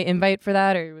miss there. my invite for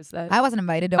that, or was that? I wasn't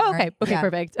invited. Don't Oh, worry. okay. Okay. Yeah.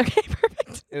 Perfect. Okay.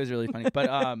 Perfect. It was really funny, but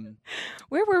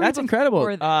Where were we? that's incredible.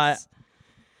 before this?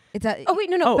 It's a. Oh wait,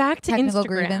 no. Oh, Back to technical Instagram.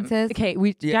 grievances. Okay,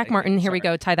 Yeah, Jack Martin. Here we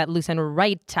sorry. go. Tie that loose end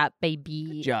right up, baby.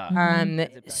 Good job.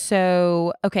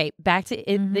 So okay, back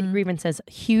to it, the grievances.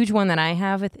 Huge one that I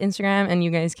have with Instagram, and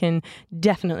you guys can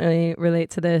definitely relate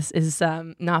to this, is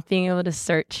not being able to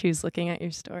search who's looking at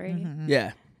your story.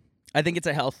 Yeah, I think it's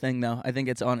a health thing, though. I think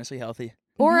it's honestly healthy.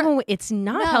 Or no, it's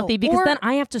not No, healthy because or- then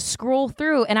I have to scroll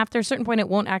through, and after a certain point, it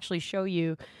won't actually show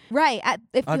you. Right.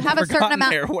 If you I've have a never certain gotten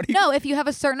amount. there. What do you- No, if you have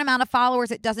a certain amount of followers,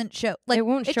 it doesn't show. Like It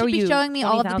won't it show should be you showing me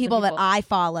all of the 20,000 people that people. I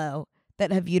follow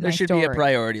that have viewed There my should story. be a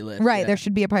priority list. Right. yeah. There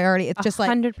should be a priority. It's just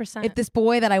like 100%. if this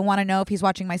boy that I want to know if he's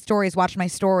watching my stories watched my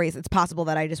stories, it's possible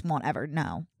that I just won't ever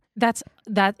know. That's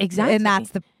exactly, And that's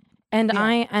the and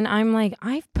yeah. I'm like,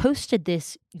 I've posted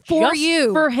this For just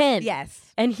you. for him. yes.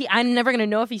 And I'm never gonna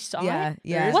know if he saw Yeah. it.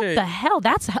 Yeah. What There's the hell?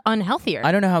 That's unhealthier.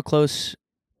 I don't know how close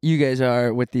you guys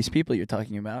are with these people you're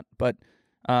talking about, but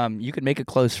you could make a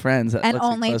close friends that And lets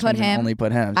you only close put friends and him. only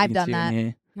put him. So I've you can done see that.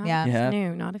 when Not Yeah. if he's Yeah.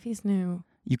 new. Not if he's new.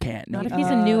 You can't. Not if No. he's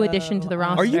a new addition to the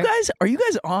roster. Are you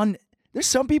guys on? There's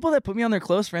some people that put me on their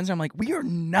close friends. And I'm like, we are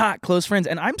not close friends,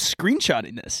 and I'm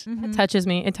screenshotting this. It touches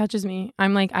me. It touches me.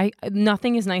 I'm like,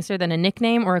 nothing is nicer than a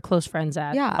nickname or a close friends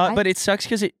ad. Yeah. But it sucks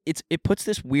because it puts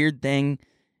this weird thing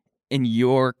in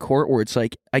your court where it's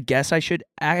like, I guess I should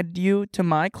add you to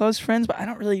my close friends, but I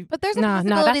don't really. But there's a No,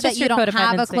 possibility that's that just you your don't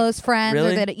have a codependency. close friend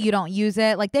Really? or that you don't use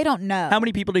it. Like they don't know. How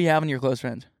many people do you have in your close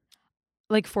friends?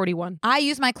 Like 41. I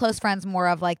use my close friends more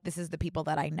of like this is the people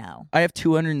that I know. I have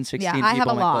 216 Yeah, people I have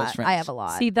a on my close lot. friends. I have a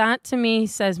lot. See, that to me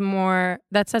says more.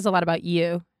 That says a lot about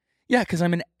you. Yeah, because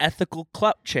I'm an ethical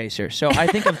clout chaser. So I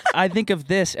think of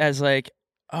this as like,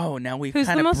 oh, now we've Who's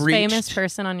kind the of most breached. famous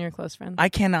person on your close friends? I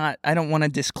don't want to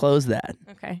disclose that.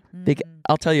 Okay.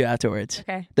 I'll tell you afterwards.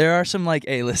 Okay. There are some like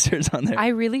A-listers on there. I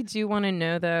really do want to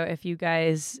know though if you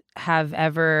guys have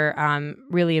ever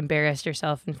really embarrassed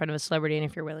yourself in front of a celebrity, and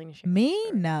if you're willing to share.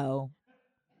 Me? No.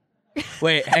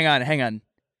 Wait, hang on.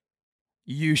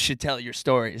 You should tell your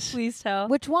stories. Please tell.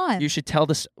 Which one? You should tell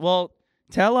this. Well,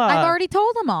 tell. I've already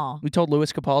told them all. We told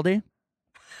Louis Capaldi.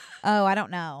 Oh, I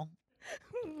don't know.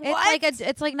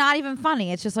 It's like not even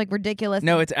funny. It's just like ridiculous.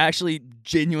 No, it's actually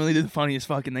genuinely the funniest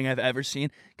fucking thing I've ever seen.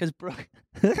 Because Brooke.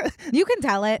 You can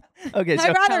tell it. Okay, so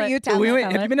I'd rather tell it. you tell we it.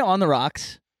 went, have you been to On the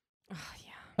Rocks? Oh,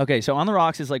 yeah. Okay, so On the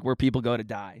Rocks is like where people go to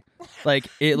die. Like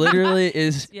it literally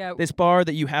is Yeah. this bar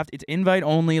that you have. It's invite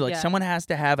only. Like Yeah. someone has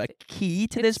to have a key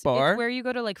to this It's bar. where you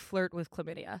go to like flirt with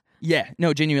chlamydia. Yeah,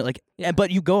 no, genuinely. Like, Yeah. but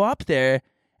you go up there,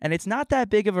 and it's not that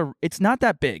big of a. It's not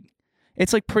that big.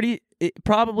 It's like pretty. It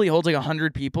probably holds like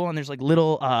 100 people, and there's like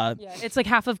little. Yeah. It's like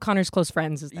half of Connor's close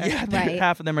friends is there. Yeah, Right.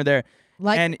 half of them are there.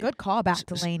 Like And- good callback,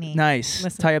 Delaney. Nice.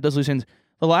 Listen. Tie up those loose ends.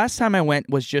 The last time I went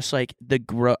was just like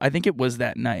I think it was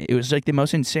that night. It was like the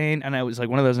most insane, and I was like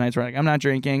one of those nights where like I'm not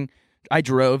drinking. I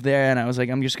drove there, and I was like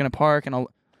I'm just gonna park, and I'll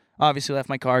obviously left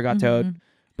my car, got towed.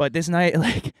 But this night,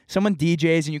 like someone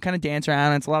DJs, and you kind of dance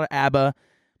around, and it's a lot of ABBA.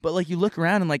 But like you look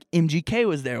around, and like MGK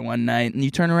was there one night, and you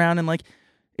turn around, and like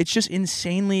it's just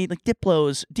insanely like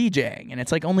Diplo's DJing, and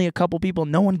it's like only a couple people.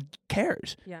 No one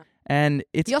cares. Yeah. And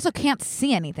You also can't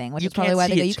see anything, which You is probably can't why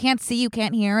they see go. it. You can't see, you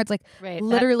can't hear. It's like Right.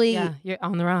 literally You're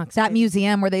on the rocks. that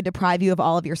museum where they deprive you of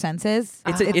all of your senses.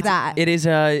 It's that. It is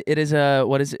a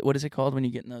what is it called when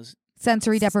you get in those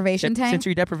Sensory deprivation tank.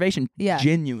 sensory deprivation. Yeah.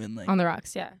 Genuinely. On the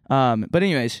rocks, yeah. But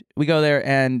anyways, we go there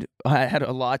and I had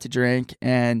a lot to drink,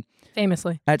 and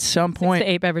Famously. at some 6 point, to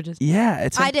 8 beverages. yeah,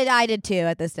 I did too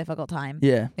at this difficult time.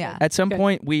 yeah. Yeah. At some Good.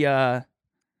 point,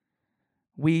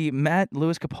 we met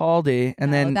Louis Capaldi,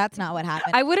 and No, then that's not what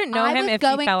happened. I wouldn't know I him was if he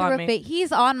going fell through on a me.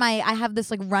 he's on my. I have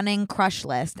this like running crush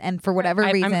list, and for whatever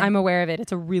reason, I'm aware of it.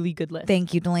 It's a really good list.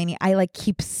 thank you, Delaney. I like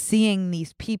keep seeing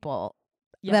these people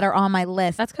Yeah. that are on my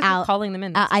list. That's because you're calling them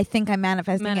in. I think I'm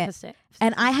manifesting it. Manifest it.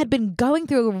 And I had been going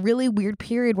through a really weird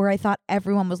period where I thought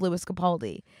everyone was Louis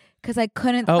Capaldi because I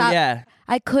couldn't. oh stop, yeah,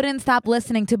 I couldn't stop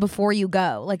listening to Before You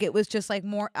Go. Like it was just like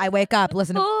more. I wake up,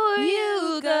 listen to Before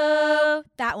you go.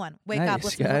 that one. Wake Nice, up,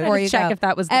 listen to guys. Before You Check Go. if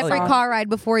that was the Every song. car ride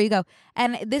Before You Go.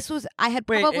 And this was I had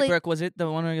wait, probably. Brooke, was it the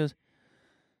one where he goes,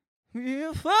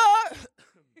 "Before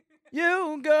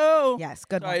you go"? Yes,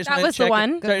 good Sorry, I one. just That wanted to was the check it-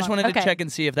 one? Sorry, I just wanted to Okay. check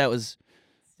and see if that was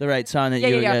the right song that Yeah,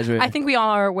 you yeah, guys yeah. were. I think we all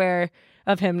are aware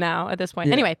of him now at this point.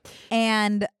 Yeah. Anyway,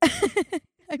 And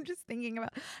I'm just thinking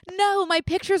about. No, my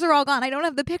pictures are all gone. I don't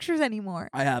have the pictures anymore.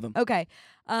 I have him. Okay.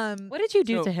 what did you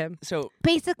do So- to him? So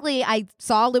Basically, I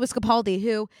saw Louis Capaldi,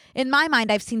 who, in my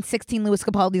mind, I've seen 16 Louis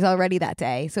Capaldis already that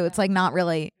day. So it's like not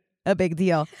really a big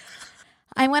deal.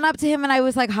 I went up to him and I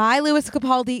was like, "Hi, Louis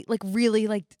Capaldi," like really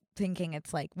like thinking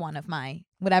it's like one of my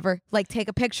whatever. Like take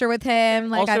a picture with him.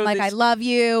 Like Also, I'm like, "I this- love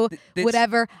you." this-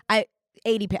 Whatever.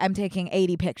 I'm taking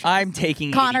 80 pictures. I'm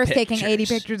taking. Connor's 80 taking 80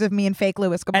 pictures of me and fake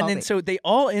Louis Capaldi. And then so they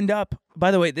all end up. By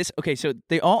the way, so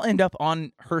they all end up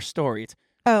on her story. It's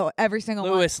every single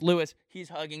one. Louis. He's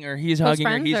hugging her. He's Close hugging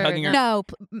her. friends He's or hugging her. No,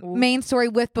 main story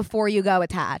with Before You Go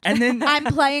attached. And then I'm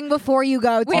playing Before You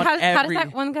Go. Wait, on how does every-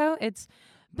 that one go? It's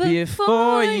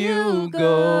Before you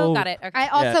go. Got it. Okay. I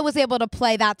also was able to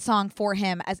play that song for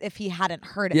him as if he hadn't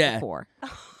heard it Yeah. before.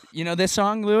 You know this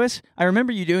song, Louis? I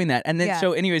remember you doing that. And then Yeah.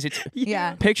 so anyways, it's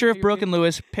Yeah. picture of Brooke and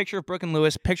Louis, picture of Brooke and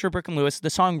Louis, picture of Brooke and Louis. The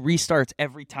song restarts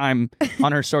every time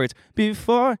on her story. It's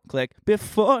before, click,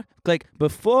 before, click,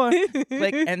 before,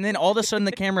 click. And then all of a sudden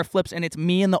the camera flips and it's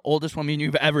me and the oldest woman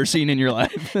you've ever seen in your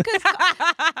life.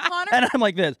 And I'm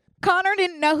like this. Connor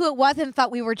didn't know who it was and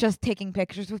thought we were just taking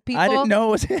pictures with people. I didn't know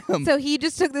it was him. So he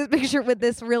just took this picture with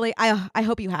this really. I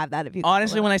hope you have that if you.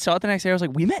 Honestly, when I saw it the next day, I was like,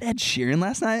 we met Ed Sheeran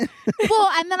last night? Well,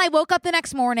 and then I woke up the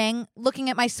next morning looking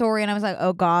at my story and I was like,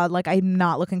 oh God, like I'm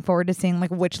not looking forward to seeing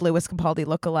like which Louis Capaldi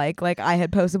lookalike like I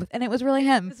had posted with, and it was really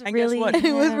him. And guess what?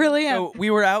 It was really him. So we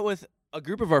were out with a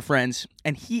group of our friends,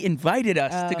 and he invited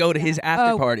us to go to his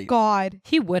after party. God.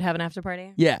 He would have an after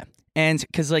party. Yeah. And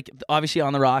because, like, obviously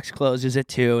On the Rocks closes at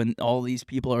 2, and all these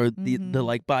people are the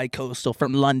like, bi-coastal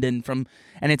from London,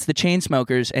 and it's the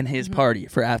Chainsmokers and his party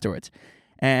for afterwards.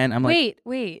 And I'm like,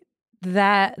 Wait.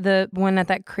 The one at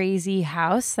that crazy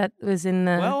house that was in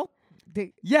the. well,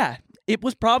 yeah, it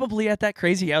was probably at that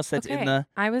crazy house that's in Okay. the.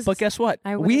 I was. But guess what?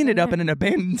 I We wasn't ended up there. in an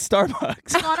abandoned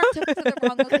Starbucks. Connor took us to the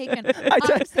wrong location.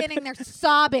 I'm standing there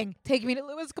sobbing, taking me to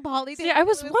Louis Capaldi. See, I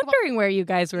was wondering where you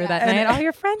guys were that And- night. All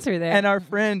your friends were there. And our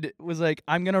friend was like,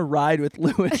 I'm going to ride with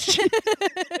Louis.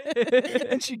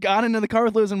 And she got into the car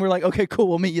with Louis, and we're like, okay, cool,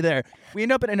 we'll meet you there. We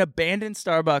end up at an abandoned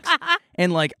Starbucks.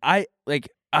 And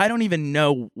I don't even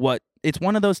know what. It's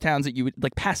one of those towns that you would,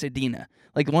 like Pasadena.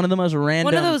 Like one of the most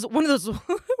random. one of those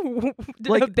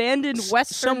Like, abandoned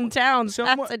western towns,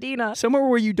 Pasadena. Somewhere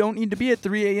where you don't need to be at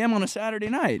 3 a.m. on a Saturday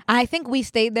night. I think we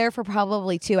stayed there for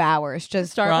probably 2 hours.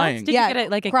 Just Crying. Did you get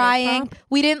a cake crying. pop?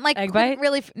 We didn't like Egg couldn't bite?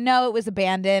 really. No, it was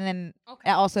abandoned and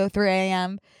also 3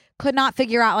 a.m. Could not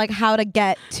figure out like how to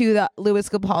get to the Louis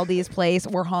Capaldi's place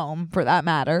or home for that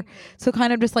matter. So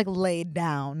kind of just like laid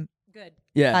down Good.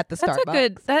 Yeah. at the That's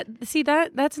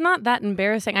Starbucks. that's not that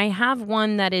embarrassing. I have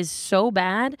one that is so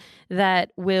bad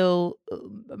that will.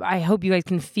 I hope you guys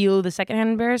can feel the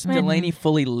secondhand embarrassment. Delaney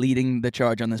fully leading the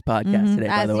charge on this podcast today,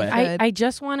 by As the you way. should. I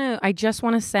just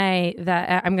want to say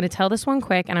that I'm going to tell this one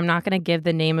quick, and I'm not going to give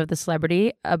the name of the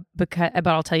celebrity, but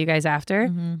I'll tell you guys after,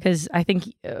 because I think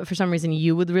for some reason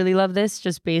you would really love this,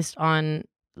 just based on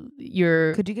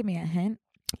your. Could you give me a hint?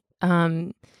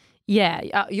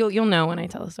 Yeah, you'll know when I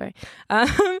tell the story.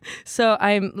 So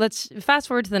let's fast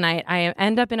forward to the night. I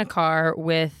end up in a car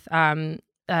with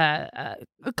a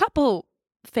couple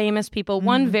famous people,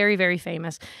 one very, very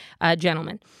famous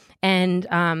gentleman. And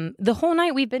the whole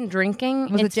night we've been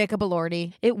drinking. Was it Jacob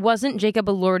Elordi? It wasn't Jacob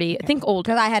Elordi. Think older.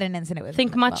 Because I had an incident with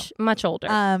Think him as much older.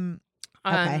 well.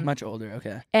 Okay. Much older.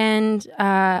 Okay. And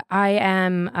I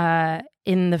am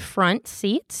in the front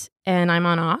seat, and I'm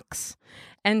on aux.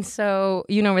 And so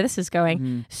you know where this is going.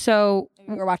 Mm-hmm. So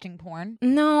You were watching porn?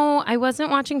 no, I wasn't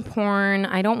watching porn.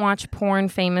 I don't watch porn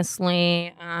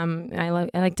famously. I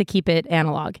like to keep it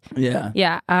analog. Yeah.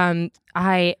 Yeah.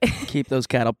 I Keep those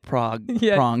cattle prongs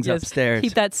yes. upstairs.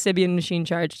 Keep that Sibian machine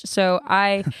charged. So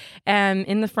I am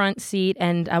in the front seat,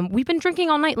 and we've been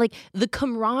drinking all night. Like the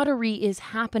camaraderie is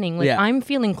happening. Like I'm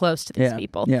feeling close to these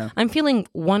people. Yeah. I'm feeling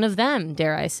one of them,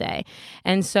 dare I say.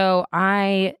 And so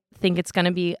I think it's going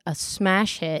to be a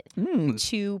smash hit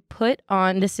to put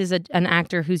on. This is an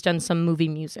actor who's done some movie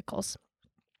musicals.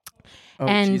 Oh,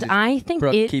 and Jesus. I think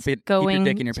Brooke, it's keep your going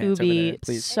dick in your to pants over be there,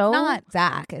 please. so. It's not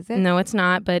Zach, is it? No, it's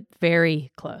not, but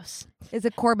very close. Is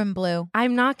it Corbin Blue?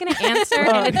 I'm not going to answer.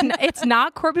 And it's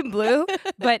not Corbin Blue,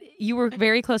 but you were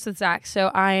very close with Zach. So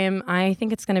I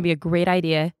think it's going to be a great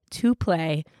idea to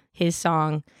play his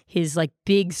song, his like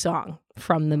big song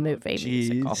from the movie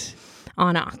musical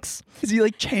on aux. Does he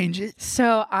like change it?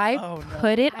 So I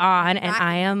put it on, and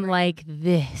I am like,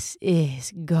 this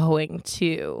is going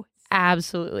to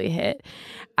absolutely hit.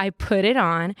 I put it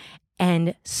on,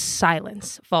 and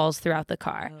silence falls throughout the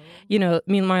car. You know,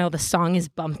 meanwhile, the song is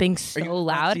bumping so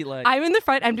loud. I'm in the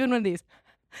front. I'm doing one of these.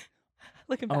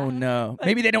 Looking back. Oh no!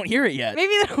 Maybe they don't hear it yet.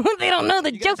 Maybe they don't know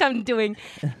the joke I'm doing.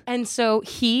 And so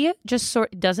he just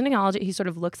doesn't acknowledge it. He sort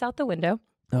of looks out the window.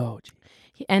 Oh, geez.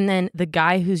 And then the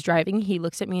guy who's driving, he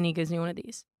looks at me and he gives me one of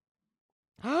these.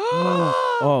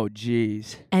 Oh,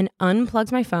 jeez. And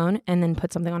unplugs my phone and then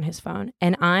puts something on his phone.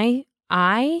 And I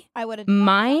would have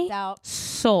my out.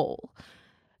 soul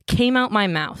came out my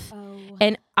mouth.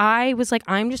 And I was like,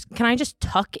 can I just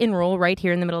tuck and roll right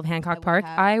here in the middle of Hancock Park?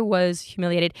 I was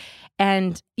humiliated.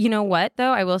 And you know what,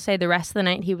 though? I will say the rest of the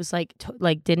night, he was like,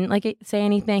 didn't say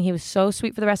anything. He was so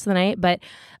sweet for the rest of the night. But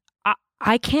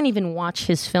I can't even watch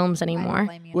his films anymore.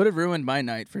 Would have ruined my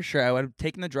night for sure. I would have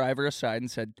taken the driver aside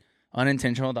and said,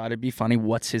 unintentional, thought it'd be funny.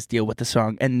 What's his deal with the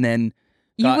song? And then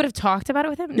you would have talked about it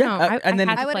with him? Yeah, no, and then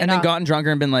gotten drunker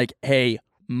and been like, hey,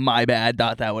 my bad.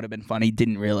 Thought that would have been funny.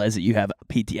 Didn't realize that you have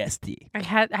PTSD. I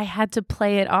had to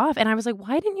play it off, and I was like,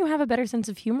 why didn't you have a better sense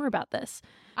of humor about this?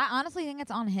 I honestly think it's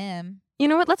on him. You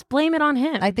know what? Let's blame it on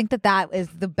him. I think that is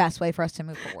the best way for us to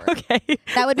move forward. Okay.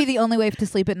 That would be the only way to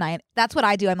sleep at night. That's what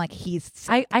I do. I'm like, he's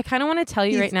sick. I kind of want to tell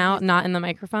you right now, not in the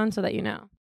microphone, so that you know.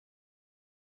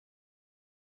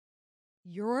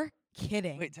 You're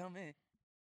kidding. Wait, tell me.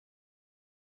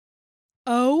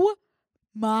 Oh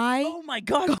my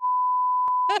God.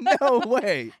 No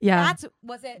way. Yeah.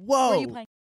 Was it? Whoa. Were you playing?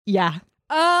 Yeah.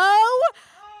 Oh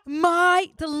my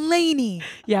Delaney.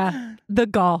 Yeah. The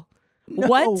gall. No.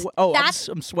 What? Oh,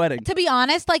 I'm sweating. To be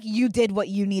honest, like you did what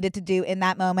you needed to do in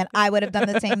that moment. I would have done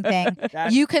the same thing.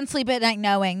 You can sleep at night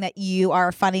knowing that you are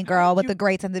a funny girl with a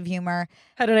great sense of humor.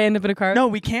 How did I end up in a car? No,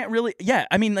 we can't really. Yeah,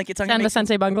 I mean, like it's San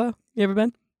Vicente Bungalow. You ever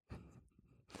been?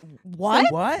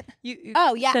 What? What?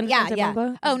 Oh yeah, San yeah, Vicente yeah.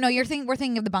 Bungalow? Oh no, we're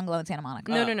thinking of the bungalow in Santa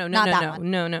Monica. No. Not that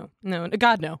one. No.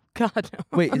 God no.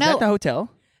 Wait, is No. that the hotel?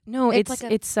 No, It's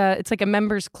it's like a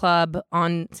members club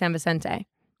on San Vicente.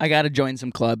 I gotta join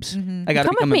some clubs. Mm-hmm. I gotta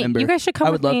Come with become a me. member. You guys should come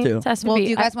I would with love me to. SVP. Well, do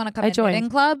you guys want to come I to knitting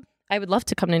joined. club? I would love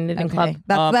to come to knitting Okay.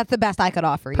 club. That's the best I could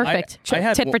offer you. Perfect. I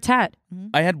had Tit for tat.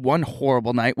 I had one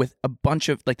horrible night with a bunch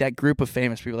of like that group of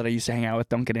famous people that I used to hang out with.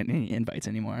 Don't get any invites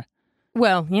anymore.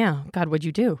 Well, yeah. God, what'd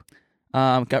you do?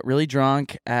 Got really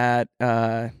drunk at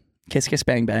Kiss Kiss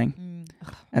Bang Bang,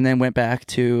 and then went back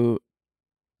to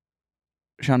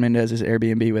Shawn Mendes's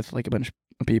Airbnb with like a bunch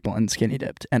of people and skinny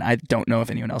dipped. And I don't know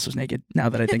if anyone else was naked now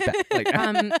that I think back. Like,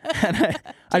 and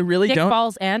I really Dick, don't.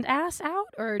 balls and ass out,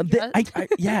 or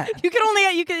Yeah. you can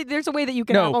only There's a way that you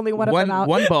can have only one of them out.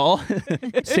 One ball,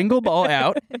 single ball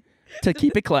out to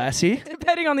keep it classy.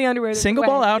 Depending on the underwear. Single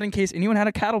ball out in case anyone had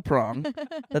a cattle prong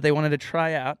that they wanted to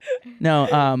try out.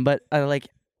 No, but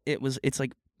it's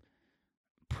like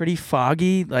pretty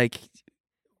foggy. Like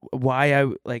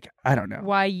why I don't know.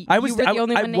 Why I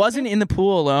wasn't in the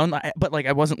pool alone, but like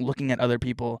I wasn't looking at other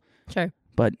people. Sure.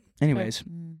 But anyways,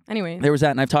 Anyway, there was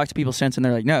that, and I've talked to people since, and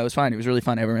they're like, "No, it was fine. It was really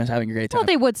fun. Everyone was having a great time." well,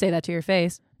 they would say that to your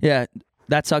face. Yeah,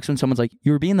 that sucks when someone's like,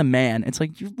 "You were being the man." It's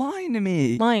like you're lying to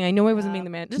me. Lying. I know I wasn't being the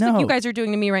man. Just like you guys are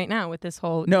doing to me right now with this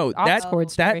whole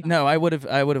Oxford story. No, I would have.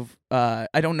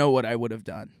 I don't know what I would have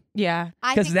done. Yeah,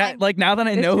 because like now that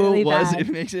I know who really it was, bad. it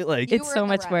makes it like it's so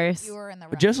much worse. You were in the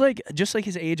right. just like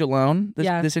his age alone.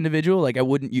 This individual, like I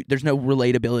wouldn't. There's no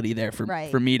relatability there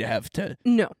for me to have to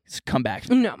come back.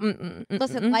 No.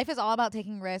 Listen, life is all about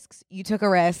taking risks. You took a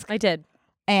risk. I did.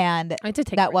 And I did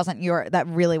take that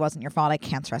really wasn't your fault. I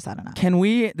can't stress that enough. Can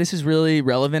we? This is really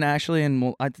relevant, actually,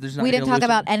 and there's not. We didn't talk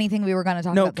about anything we were going to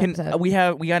talk about.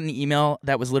 No, we got an email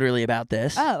that was literally about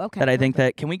this. Oh, okay. That I think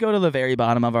that can we go to the very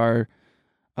bottom of our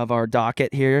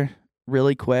docket here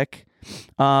really quick?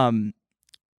 Someone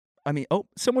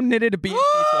knitted a B&C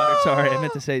sweater. Sorry, I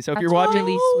meant to say. So if you're watching,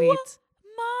 really sweet.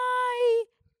 My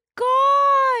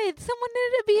God, someone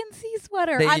knitted a B&C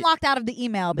sweater. I'm locked out of the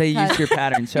email. They used your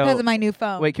pattern. So because of my new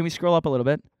phone. Wait, can we scroll up a little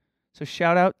bit? So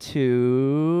shout out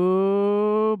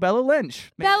to Bella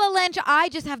Lynch. Bella Lynch, I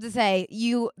just have to say,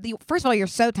 first of all, you're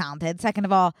so talented. Second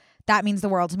of all, that means the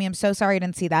world to me. I'm so sorry I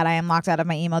didn't see that. I am locked out of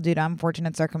my email due to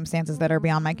unfortunate circumstances that are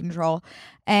beyond my control.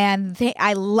 And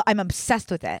I'm obsessed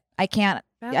with it. I can't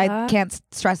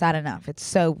stress that enough. It's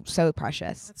so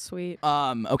precious. That's sweet.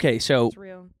 Okay, so It's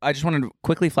real. I just wanted to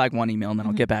quickly flag one email and then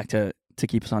I'll get back to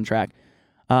keep us on track.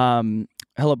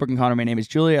 Hello, Brooke and Connor. My name is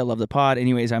Julie. I love the pod.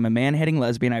 Anyways, I'm a man-hating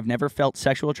lesbian. I've never felt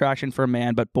sexual attraction for a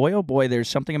man, but boy, oh boy, there's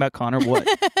something about Connor Wood.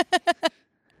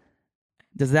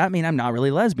 Does that mean I'm not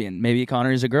really lesbian? Maybe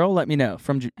Connor is a girl? Let me know.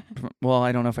 Well,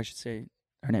 I don't know if I should say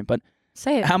her name, but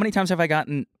Say it. how many times have I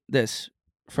gotten this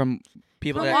from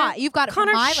people A that... lot. You've got it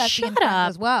Connor, from my lesbian shut friends up.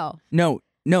 as well. No,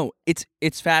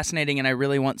 it's fascinating, and I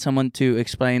really want someone to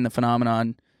explain the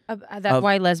phenomenon.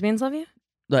 Why lesbians love you?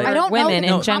 Like, I don't women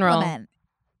know in general. Compliment.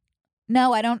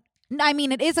 No, I don't. I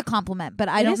mean, it is a compliment, but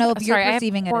I It don't is- know if you're sorry, I have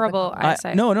perceiving it horrible as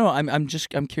a compliment. eyesight.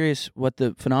 I'm curious what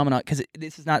the phenomenon, because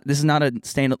this is not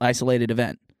a isolated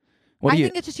event. What I do you?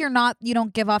 think it's just you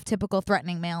don't give off typical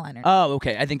threatening male energy. Oh,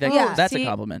 okay. I think that Yeah. that's a See,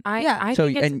 compliment. I So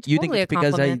think it's and you think totally it's a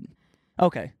because compliment.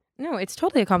 Okay. No, it's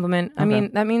totally a compliment. I Okay.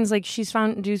 mean, that means like she's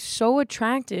found you so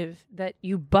attractive that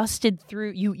you busted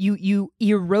through. You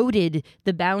eroded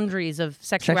the boundaries of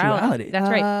sexuality. That's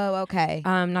right. Oh, okay.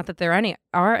 Not that there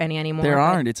are any anymore. There but-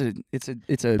 aren't. It's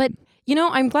a. But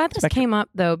I'm glad this Spectrum. came up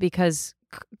though because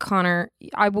Connor,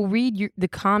 I will read the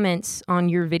comments on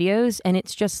your videos, and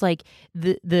it's just like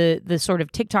the sort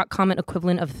of TikTok comment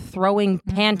equivalent of throwing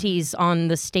panties on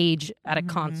the stage at a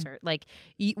concert. Like,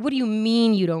 what do you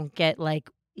mean you don't get like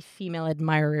female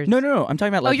admirers? No. I'm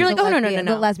talking about. Oh, you're lesbians. like,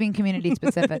 no. The lesbian community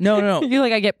specific. No. You're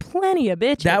like, I get plenty of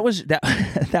bitches.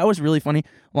 That was really funny.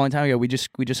 A long time ago, we just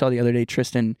saw the other day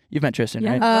Tristan. You've met Tristan,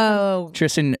 Yeah. right? Oh,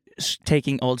 Tristan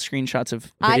taking old screenshots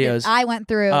of I videos. went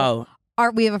through. Oh,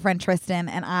 We have a friend Tristan,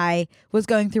 and I was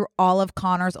going through all of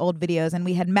Connor's old videos, and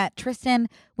we had met Tristan.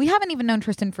 We haven't even known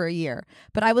Tristan for a year,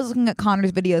 but I was looking at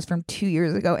Connor's videos from 2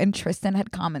 years ago, and Tristan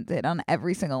had commented on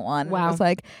every single one. Wow. I was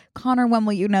like, Connor, when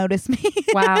will you notice me?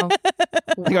 Wow.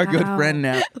 like our good friend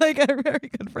now. Like a very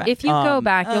good friend. If you go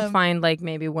back, you'll find like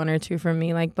maybe one or two from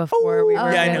me, like before we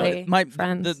were Yeah, I really know.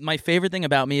 friends. My favorite thing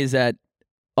about me is that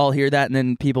I'll hear that, and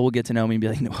then people will get to know me and be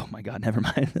like, "No, oh my god, never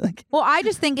mind." Like, Well, I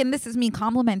just think, and this is me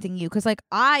complimenting you, because like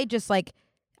I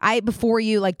before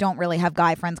you like don't really have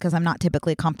guy friends because I'm not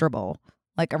typically comfortable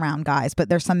like around guys, but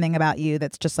there's something about you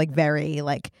that's just like very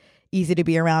like easy to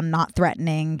be around, not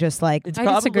threatening, just like I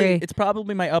disagree. It's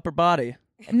probably my upper body.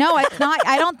 no, it's not.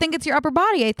 I don't think it's your upper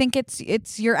body. I think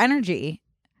it's your energy,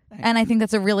 and I think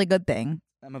that's a really good thing.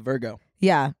 I'm a Virgo.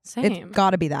 Yeah, Same. it's got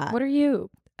to be that. What are you?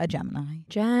 A Gemini.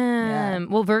 Gem.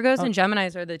 Well, Virgos and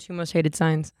Geminis are the two most hated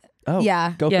signs. Oh,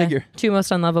 Yeah. Go Yeah. figure. Two most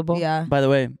unlovable. Yeah. By the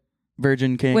way,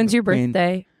 Virgin King. When's your Queen,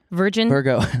 birthday? Virgin?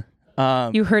 Virgo.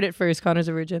 You heard it first. Connor's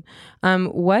a virgin.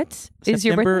 What is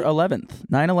your September birthday? 11th,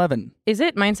 9/11. Is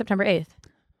it? Mine's September 8th.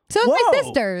 So it's my Whoa.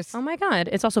 sisters. Oh my God.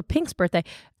 It's also Pink's birthday.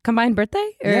 Combined birthday?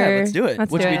 Yeah, Or- let's do it.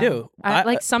 What should we do?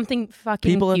 like something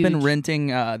fucking People have been huge.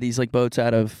 renting these like boats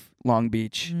out of Long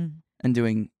Beach and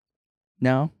doing.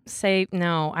 No. Say,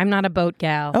 no, I'm not a boat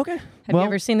gal. Okay. Have you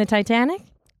ever seen the Titanic?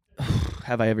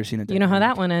 Have I ever seen it? You know how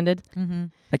that one ended. Mm-hmm.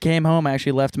 I came home. I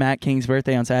actually left Matt King's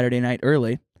birthday on Saturday night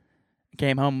early. I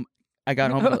came home. I got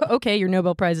home. Okay, your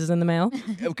Nobel Prize is in the mail.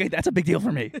 Okay, that's a big deal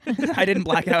for me. I didn't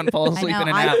black out and fall I asleep know. in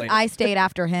an alley. I stayed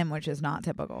after him, which is not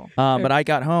typical. But I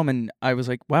got home and I was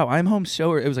like, wow, I'm home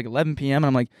so early. It was like 11 p.m. and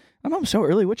I'm like, I'm home so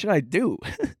early. What should I do?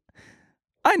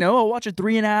 I know. I'll watch a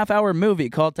 3.5 hour movie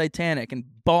called Titanic and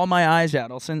bawl my eyes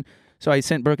out. So I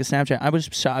sent Brooke a Snapchat. I was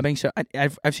sobbing. So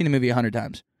I've seen the movie 100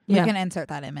 times. We Yeah. can insert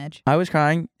that image. I was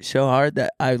crying so hard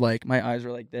that I like my eyes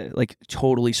were like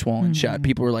totally swollen shut.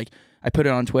 People were like, I put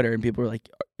it on Twitter and people were like,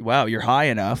 wow, you're high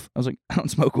enough. I was like, I don't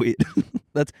smoke weed.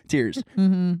 That's tears.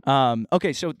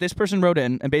 Okay, so this person wrote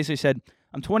in and basically said,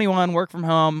 I'm 21, work from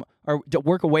home or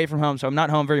work away from home, so I'm not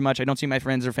home very much. I don't see my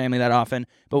friends or family that often,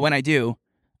 but when I do,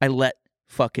 I let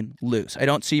fucking loose. I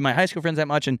don't see my high school friends that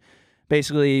much, and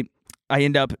basically I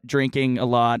end up drinking a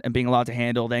lot and being a lot to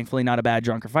handle. Thankfully, not a bad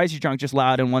drunk or feisty drunk, just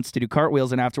loud and wants to do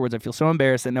cartwheels. And afterwards, I feel so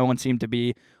embarrassed that no one seemed to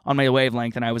be on my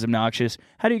wavelength and I was obnoxious.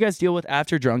 How do you guys deal with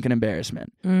after drunken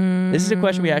embarrassment? This is a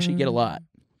question we actually get a lot.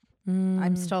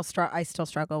 I still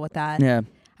struggle with that. Yeah.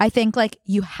 I think like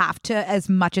you have to, as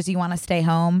much as you want to stay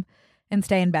home and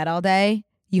stay in bed all day,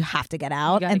 you have to get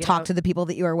out and talk to the people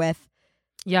that you were with.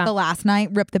 Yeah. The last night,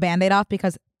 rip the Band-Aid off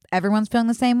because everyone's feeling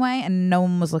the same way and no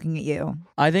one was looking at you.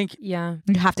 I think Yeah.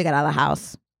 You have to get out of the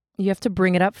house. You have to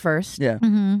bring it up first. Yeah.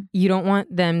 You don't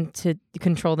want them to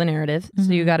control the narrative.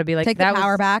 So you got to be like, take the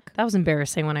power back. That was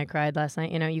embarrassing when I cried last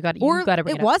night. You know, you got to bring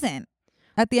it up. Wasn't.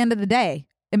 At the end of the day,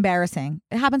 embarrassing.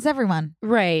 It happens to everyone.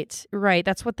 Right.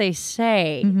 That's what they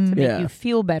say to make you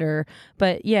feel better.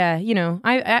 But yeah, you know,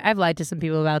 I've lied to some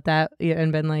people about that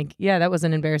and been like, yeah, that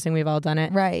wasn't embarrassing. We've all done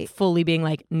it. Right. Fully being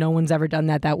like, no one's ever done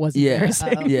that. That was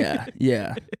embarrassing.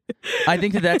 Yeah. I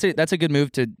think that's a good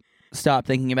move to stop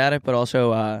thinking about it, but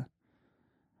also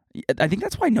I think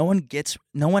that's why no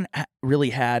one really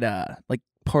had like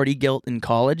party guilt in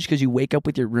college, because you wake up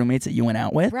with your roommates that you went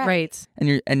out with, Right.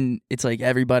 and it's like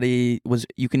you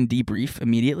can debrief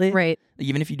immediately, Right.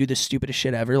 Even if you do the stupidest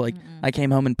shit ever. Like I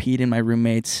came home and peed in my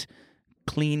roommate's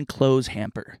clean clothes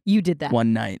hamper. You did that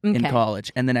one night in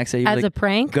college, and the next day he was as like, a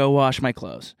prank. go wash my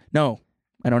clothes. No,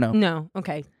 I don't know. No.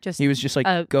 Okay. Just He was just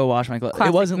like, go wash my clothes.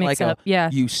 It wasn't like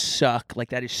you suck. Like,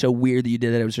 that is so weird that you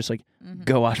did that. It was just like,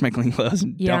 go wash my clean clothes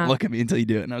and don't look at me until you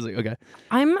do it. And I was like, okay.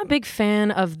 I'm a big fan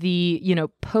of the,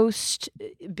 post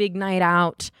big night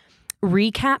out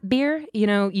recap beer. You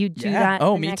know, you do that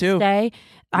the me next too. day.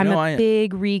 I'm a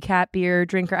big recap beer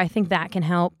drinker. I think that can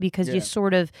help because you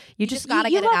sort of you just gotta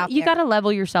get it out You there. got to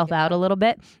level yourself out a little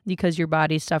bit because your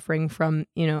body's suffering from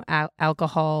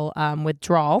alcohol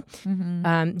withdrawal.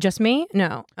 Just me?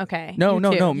 No. Okay. No,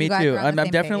 You too. me guys too. are on I'm the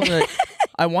same definitely page.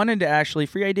 I wanted to actually,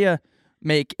 free idea,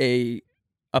 make a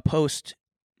post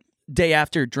day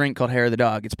after drink called Hair of the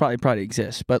Dog. It's probably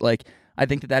exists, but like I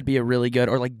think that'd be a really good,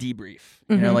 or like debrief,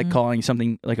 you know, like calling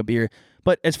something like a beer.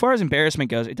 But as far as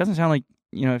embarrassment goes, it doesn't sound like,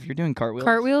 if you're doing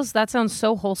cartwheels, that sounds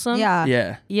so wholesome.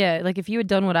 Yeah. Like if you had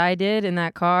done what I did in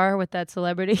that car with that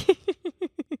celebrity.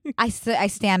 I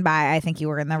stand by. I think you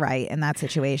were in the right in that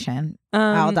situation.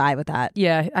 I'll die with that.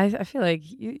 Yeah, I feel like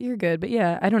you're good. But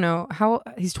yeah, I don't know.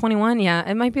 He's 21. Yeah,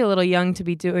 it might be a little young to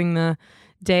be doing the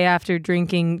day after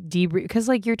drinking debrief. Because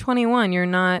like you're 21.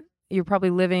 You're probably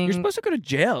living. You're supposed to go to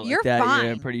jail. You're like that, fine.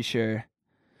 I'm pretty sure.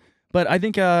 But I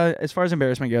think as far as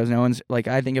embarrassment goes, no one's like,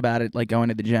 I think about it like going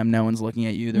to the gym, no one's looking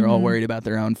at you. They're all worried about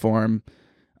their own form.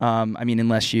 I mean,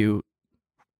 unless you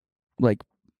Are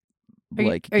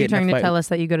you trying to tell us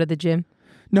that you go to the gym?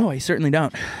 No, I certainly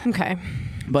don't. Okay.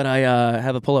 But I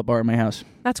have a pull-up bar in my house.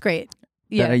 That's great.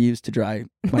 That I use to dry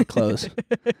my clothes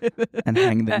and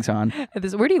hang things on.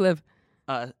 Where do you live?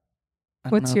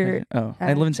 What's your?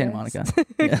 I live in Santa Monica.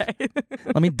 Yeah.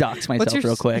 Let me dox myself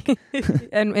real quick.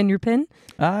 and your PIN?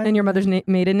 And your mother's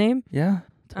maiden name? Yeah.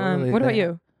 Totally. What about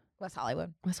you? West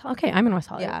Hollywood. Okay, I'm in West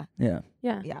Hollywood. Yeah.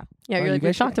 You're like,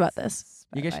 we've talked about this.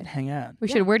 You guys should hang out. We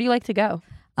should. Where do you like to go?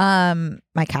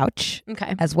 My couch.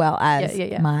 Okay. As well as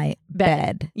my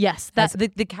bed. Yes, that's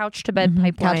the couch to bed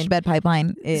pipeline. Couch to bed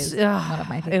pipeline is one of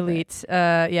my favorites. Elite.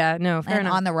 Fair and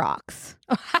enough. on the rocks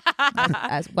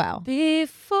as well.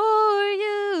 Before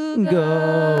you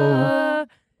go.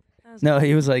 No,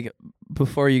 he was like,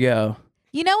 before you go.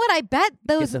 You know what? I bet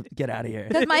those. Get out of here.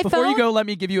 My before phone? you go, let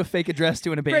me give you a fake address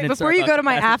to an abandoned before you Starbucks go to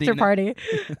my after after party.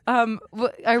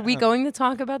 Are we going to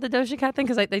talk about the Doja Cat thing?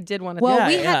 Because they did want to. Well,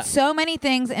 we had so many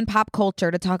things in pop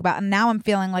culture to talk about, and now I'm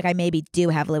feeling like I maybe do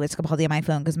have Louis Capaldi on my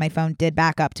phone because my phone did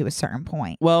back up to a certain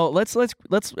point. Well, let's we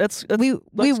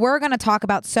were going to talk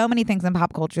about so many things in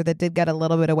pop culture that did get a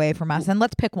little bit away from us, and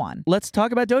let's pick one. Let's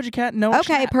talk about Doja Cat. No.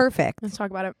 Okay, perfect. Let's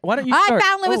talk about it. Why don't you start? I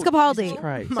found Louis Capaldi. Jesus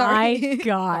Christ. My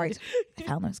God. Sorry. I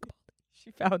found Louis Capaldi.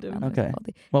 She found him. Okay.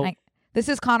 Well, this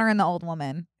is Connor and the old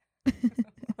woman.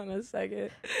 On a second.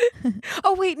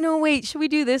 Oh wait. Should we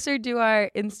do this or do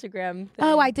our Instagram thing?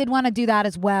 Oh, I did want to do that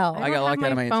as well. I got locked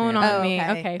out of my phone Instagram. on me.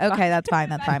 Okay, Okay, that's fine.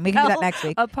 That's fine. We can do that next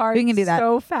week. Apart We can do that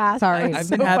so fast. Sorry. I've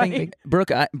been having Brooke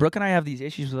and I have these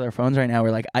issues with our phones right now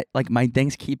where like my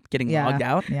things keep getting logged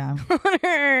out. Yeah.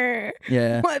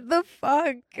 Yeah. What the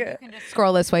fuck? You can just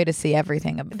scroll this way to see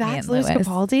everything of me That's and Louis Louis.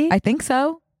 Capaldi? I think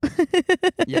so.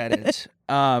 Yeah, it is.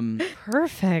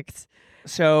 Perfect.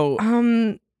 So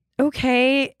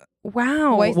okay.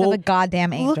 Wow. Voice of a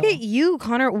goddamn angel. Look at you,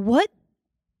 Connor.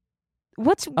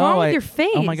 What's wrong with your face?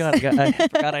 Oh my God! I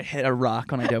forgot I hit a rock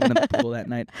when I dove into the pool that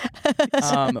night.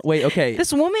 Wait, okay.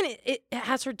 This woman, it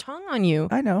has her tongue on you.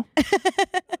 I know.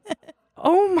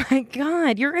 Oh my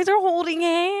God, you guys are holding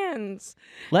hands.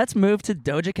 Let's move to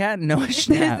Doja Cat and Noah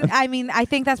Schnapp. I mean, I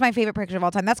think that's my favorite picture of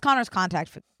all time. That's Connor's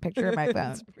contact picture of my phone.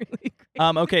 That's really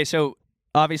great. Okay, so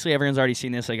obviously everyone's already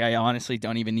seen this. Like, I honestly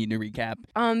don't even need to recap.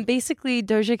 Basically,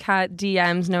 Doja Cat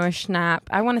DMs Noah Schnapp.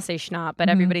 I want to say Schnapp, but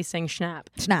everybody's saying Schnapp.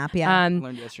 Snap, yeah.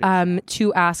 Learned yesterday.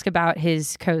 To ask about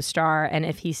his co-star and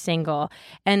if he's single.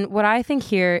 And what I think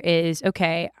here is,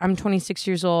 okay, I'm 26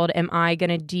 years old. Am I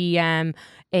going to DM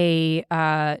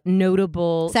a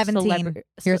notable 17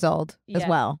 years old as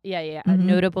well. Yeah. A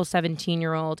notable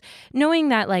 17-year-old, knowing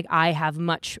that like I have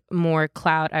much more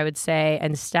clout, I would say,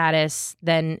 and status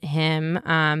than him.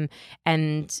 My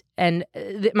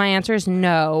answer is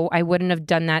no. I wouldn't have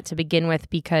done that to begin with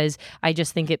because I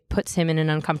just think it puts him in an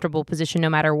uncomfortable position no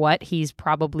matter what. He's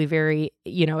probably very,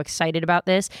 excited about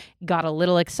this, got a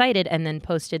little excited, and then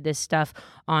posted this stuff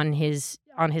on his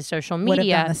social media. Would have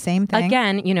done the same thing.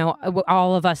 Again,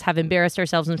 all of us have embarrassed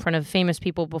ourselves in front of famous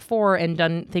people before and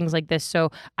done things like this.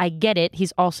 So I get it.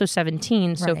 He's also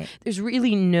 17. So there's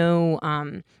really no,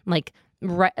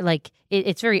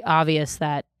 it's very obvious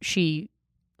that she...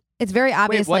 It's very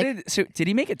obvious. Wait, did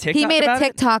he make a TikTok? He made a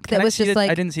TikTok that was just I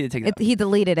didn't see the TikTok. He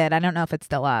deleted it. I don't know if it's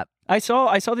still up. I saw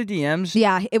the DMs.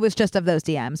 Yeah, it was just of those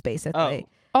DMs, basically. Oh.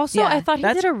 Also, Yeah. I thought he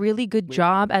did a really good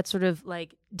job at sort of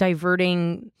like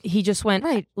diverting. He just went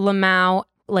Lamau,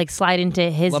 like slide into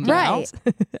his Lamau? Right.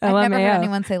 I've never heard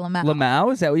anyone say Lamau.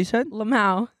 Lamau? Is that what you said?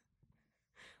 Lamau.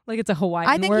 Like it's a Hawaiian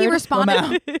I think word. he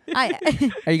responded.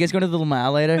 Are you guys going to the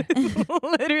Lamau later?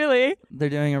 Literally. They're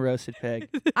doing a roasted pig.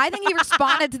 I think he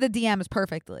responded to the DMs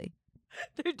perfectly.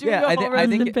 They're doing a whole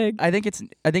roasted pig. I think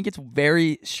it's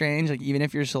very strange. Like even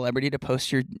if you're a celebrity, to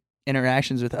post your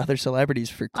interactions with other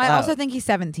celebrities for clout. I also think he's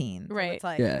 17. So Right. it's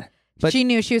like, yeah. But she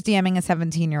knew she was DMing a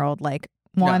 17-year-old. Like,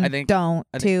 one,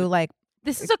 two, like...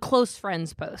 This is a close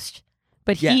friends post,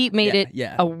 but he made it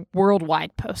a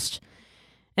worldwide post.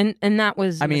 And that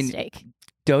was a mistake.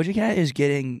 Doja Cat is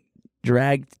getting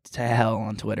dragged to hell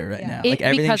on Twitter right now. Like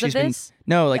everything because she's of this?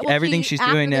 Everything she's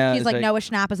doing now. He's is like, Noah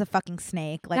Schnapp is a fucking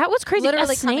snake. Like, that was crazy.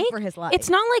 Literally a snake? coming for his life. It's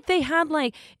not like they had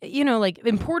like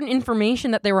important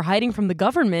information that they were hiding from the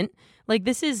government. Like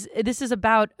this is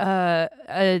about a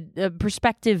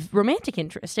prospective romantic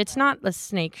interest. It's not a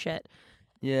snake shit.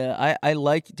 Yeah, I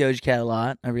like Doja Cat a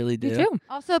lot. I really do. Me too.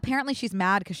 Also, apparently she's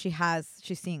mad because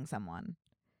she's seeing someone.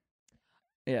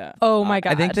 Yeah. Oh my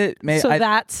God. I think that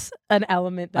that's an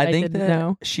element that I didn't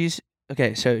know. She's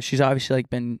okay. So she's obviously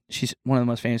she's one of the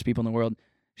most famous people in the world.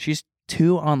 She's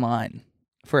too online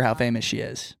for how famous she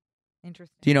is.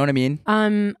 Interesting. Do you know what I mean?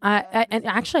 And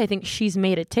actually, I think she's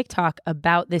made a TikTok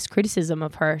about this criticism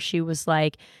of her. She was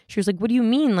like, what do you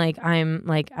mean?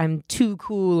 I'm too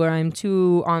cool or I'm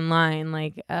too online?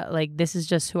 Like this is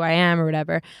just who I am or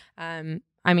whatever.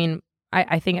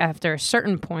 I think after a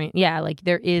certain point,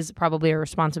 there is probably a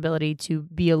responsibility to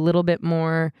be a little bit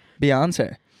more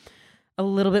Beyonce.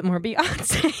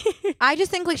 I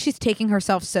just think she's taking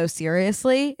herself so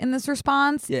seriously in this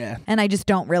response. Yeah. And I just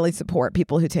don't really support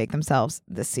people who take themselves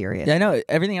this serious. Yeah, I know.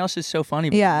 Everything else is so funny.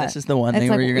 But this is the one thing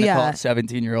where you're going to call a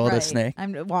 17-year-old a snake.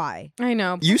 Why? I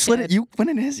know. You slid it. You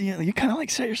went in his. You kind of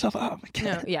set yourself up.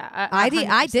 No, yeah.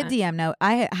 I did DM no.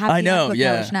 I know. With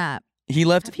Noah Schnapp. He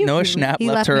left. Noah Schnapp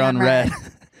left her on red.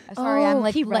 Sorry, I'm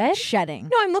he read? shedding.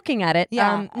 No, I'm looking at it.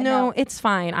 Yeah, no, it's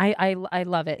fine. I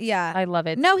love it. Yeah, I love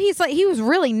it. No, he was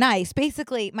really nice.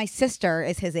 Basically, my sister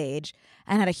is his age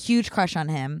and had a huge crush on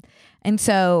him. And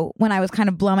so when I was kind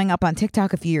of blowing up on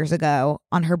TikTok a few years ago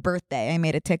on her birthday, I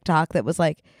made a TikTok that was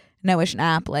like, Noah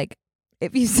Schnapp, like,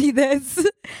 if you see this,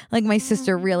 like, my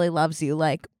sister really loves you,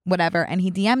 like, whatever. And he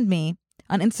DM'd me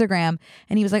on Instagram,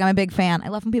 and he was like, I'm a big fan. I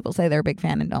love when people say they're a big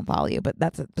fan and don't follow you, but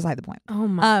that's beside the point. Oh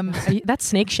my God. That's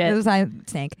snake shit. It was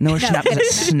snake. Noah Schnapp is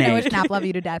a snake. Noah Schnapp, love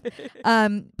you to death.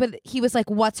 But he was like,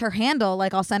 what's her handle?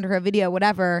 Like, I'll send her a video,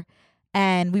 whatever.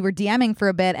 And we were DMing for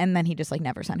a bit, and then he just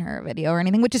never sent her a video or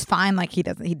anything, which is fine. Like, he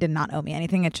did not owe me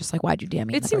anything. It's just why'd you DM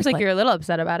me? It seems like you're a little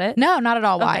upset about it. No, not at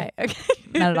all. Why? Okay.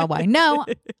 Not at all. Why? No,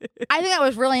 I think that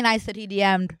was really nice that he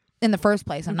DM'd in the first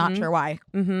place. I'm not sure why.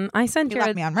 I sent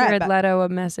Jared Leto a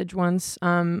message once,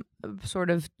 sort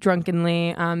of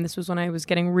drunkenly. This was when I was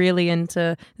getting really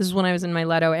into. This is when I was in my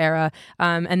Leto era,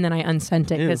 and then I unsent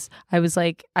it because I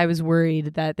was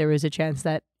worried that there was a chance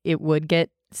that it would get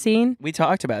seen. We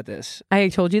talked about this. I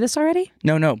told you this already?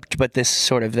 No, but this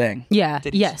sort of thing. Yeah.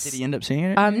 Did he end up seeing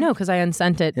it? No, because I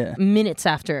unsent it minutes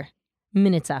after.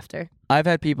 I've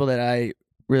had people that I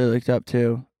really looked up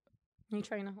to. Are you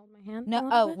trying to hold my hand? No.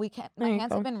 Oh, we can't. My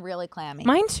hands have been really clammy.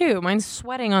 Mine too. Mine's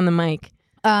sweating on the mic.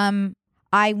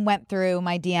 I went through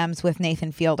my DMs with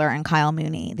Nathan Fielder and Kyle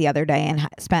Mooney the other day and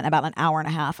spent about an hour and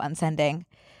a half on sending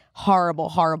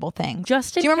horrible things.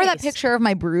 Just in Do you remember that case. picture of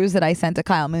my bruise that I sent to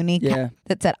Kyle Mooney? Yeah.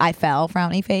 That said, I fell,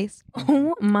 frowny face.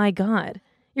 Oh my God.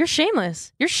 You're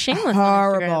shameless. You're shameless.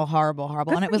 on Instagram. Horrible.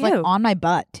 Good And it for was like you. on my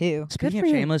butt too. Speaking for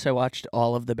of you. Shameless, I watched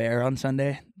all of The Bear on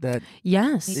Sunday.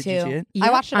 Yes. Me Did too. you see it?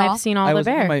 I watched it all. I've seen all I the was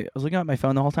looking bear. at I was looking at my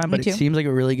phone the whole time, Me but too. it seems like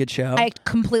a really good show. I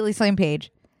completely same page.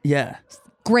 Yeah.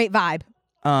 Great vibe.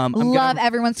 I'm Love gonna,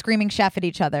 everyone screaming chef at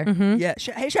each other. Yeah.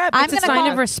 Hey, Chef. I'm It's a gonna sign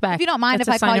call, of respect. If you don't mind It's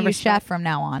if a I sign call of you respect. chef from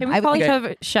now on. Can we I call would- each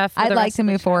other chef? For I'd the like rest to of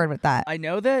the move show? forward with that. I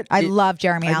know that. I love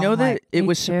Jeremy I Allen know that White. it Me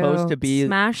was supposed too. to be.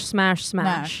 Smash.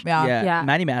 Yeah. Yeah.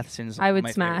 Maddie Matheson's I would one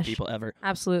of my favorite smash. people ever.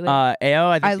 Absolutely. Ao, I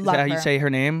think I is love that how you her. say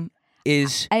her name?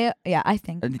 Is I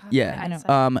think yeah. I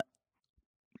know.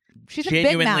 She's a big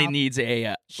Genuinely mouth. needs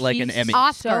a like an She's Emmy.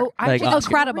 Oscar. Like, I Oscar.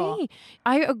 Incredible.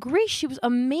 I agree. She was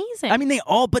amazing. I mean, they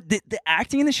all, but the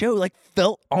acting in the show like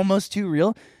felt almost too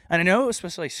real. And I know it was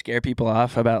supposed to like scare people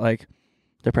off about like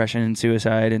depression and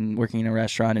suicide and working in a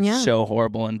restaurant. It's Yeah. so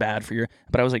horrible and bad for your.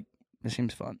 But I was like, this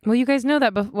seems fun. well, you guys know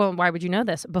that. Well, why would you know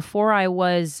this? Before I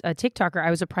was a TikToker, I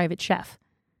was a private chef.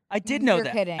 I did know You're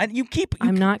that. kidding. And you keep.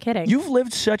 I'm not kidding. You've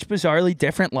lived such bizarrely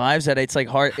different lives that it's like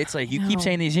hard. It's like you keep know.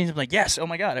 saying these things. I'm like, yes. Oh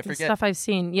my god, I the forget. stuff I've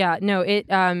seen. Yeah. No. It.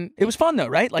 It was fun though,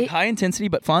 right? Like high intensity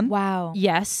but fun. Wow.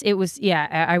 Yes. It was. Yeah.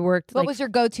 I worked. What like, was your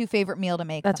go-to favorite meal to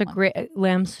make? That's a someone? great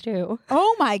lamb stew.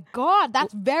 Oh my God,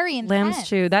 that's very intense. Lamb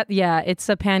stew. That. Yeah. It's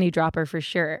a panty dropper for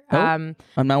sure. Oh.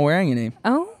 I'm not wearing any.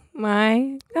 Oh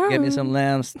my God. Give me some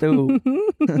lamb stew.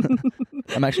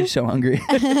 I'm actually so hungry.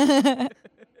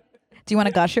 Do you want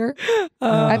a gusher?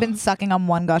 I've been sucking on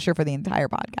one gusher for the entire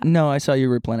podcast. No, I saw you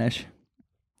replenish.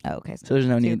 Oh, okay. So there's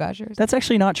no two need. gushers. That's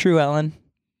actually not true, Ellen,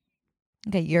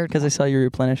 Okay, you're. because I saw you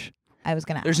replenish. I was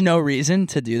gonna. There's no reason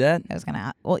to do that. I was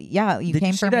gonna. Well, yeah, you Did came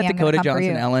you see for that me. I'm gonna Dakota come for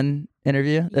Johnson you. Ellen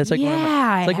interview? That's like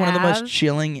yeah, it's like one of the most have.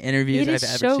 chilling interviews It I've is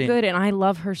ever so seen. good, and I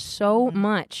love her so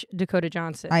much, Dakota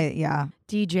Johnson. Yeah.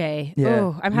 DJ. Yeah,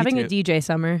 Oh, I'm me having a too. DJ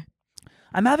summer.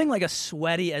 I'm having like a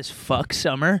sweaty as fuck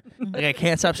summer. Like I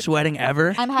can't stop sweating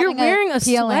ever. I'm You're having wearing a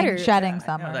healing, sweater. shedding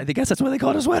summer. I guess that's why they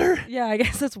call it a sweater. Yeah, I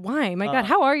guess that's why. My God,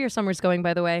 how are your summers going,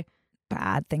 by the way?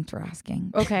 Bad. Thanks for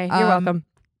asking. Okay, you're welcome.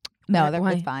 No,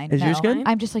 Why? it's fine. Is no. yours good?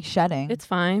 I'm just like shedding. It's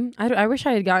fine. I wish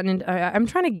I had gotten into. I'm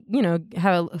trying to,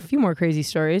 have a few more crazy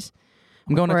stories.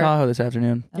 I'm going to Or- Tahoe this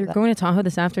afternoon. You're going to Tahoe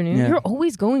this afternoon? Yeah. You're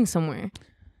always going somewhere.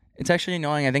 It's actually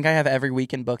annoying. I think I have every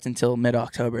weekend booked until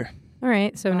mid-October. All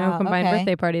right, so no Wow, combined okay.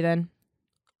 birthday party then.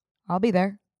 I'll be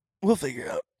there. We'll figure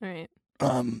it out. All right.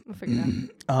 We'll figure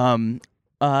it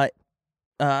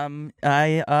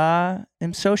I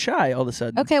am so shy all of a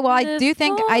sudden. Okay. Well, I do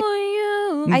think I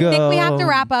think we have to Go.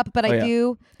 wrap up, but Oh, I yeah.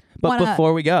 do. But wanna-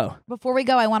 before we go, Before we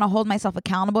go, I want to hold myself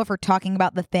accountable for talking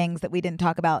about the things that we didn't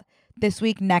talk about this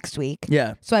week, next week.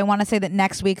 yeah, So I want to say that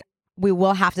next week we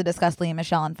will have to discuss Leah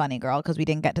Michelle and Funny Girl because we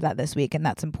didn't get to that this week, and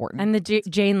that's important. And the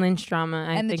Jane Lynch drama.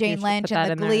 I And the think you Jane should Lynch put that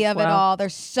and in the there glee as of it well. all.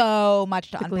 There's so much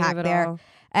to The glee unpack of it there. all.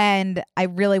 And I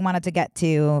really wanted to get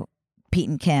to Pete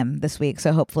and Kim this week,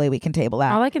 so hopefully we can table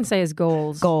that All I can say is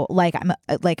goals. goal. Like I'm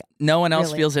like no one else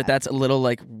Really feels that upset. that's a little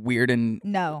like weird and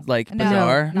no, like No.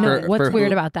 bizarre. No, for, what's for weird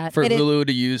Hulu- about that? For It is- Hulu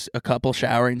to use a couple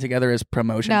showering together as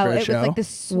promotion no. for a It show. was like the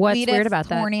sweetest, What's weird about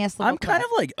that? horniest little I'm kind of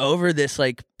like over this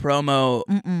like promo,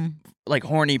 Mm-mm. like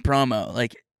horny promo.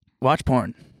 Like watch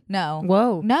porn. No,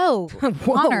 Whoa. no, Whoa.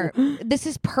 Connor. This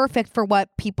is perfect for what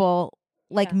people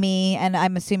like me and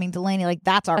I'm assuming Delaney like.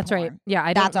 That's our That's porn. right. Yeah,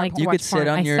 I That's don't our like porn. to You watch could sit porn.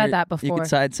 on I your. said that You before. could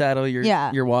side saddle your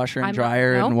Yeah. your washer and I'm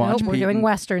dryer not, and watch. We're Pete doing and-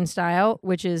 Western style,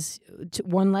 which is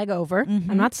one leg over. Mhm.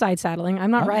 I'm not side saddling.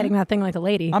 I'm not Okay. riding that thing like a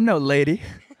lady. I'm no lady.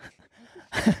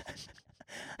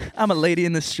 I'm a lady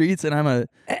in the streets, and I'm a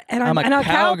and I'm a and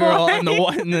cowgirl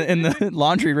cowboy. in the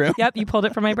laundry room. Yep, you pulled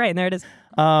it from my brain. There it is.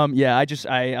 Yeah,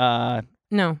 I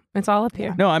No, it's all up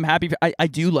here. no, I'm happy. I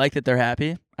do like that they're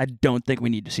happy. I don't think we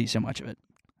need to see so much of it.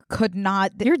 Could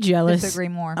not You're jealous. disagree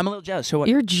more. I'm a little jealous. So what?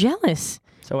 You're jealous.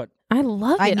 So what? I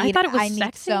love it. I thought it was I need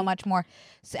sexy. so much more,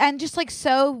 and just like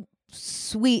so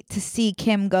sweet to see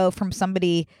Kim go from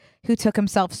somebody who took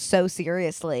himself so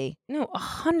seriously No,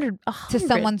 100. to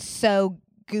someone so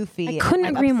goofy. I couldn't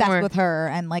and agree obsessed more. with her,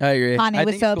 and like I agree. Kanye I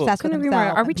was think so it's cool. obsessed with Couldn't agree more.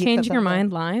 himself. Are we and Pete changing your so-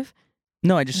 mind live?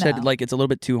 No, I just said No. like it's a little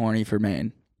bit too horny for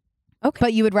Maine.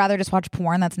 But you would rather just watch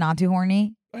porn that's not too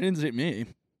horny. I didn't say me.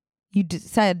 You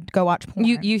said go watch porn.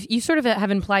 You sort of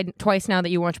have implied twice now that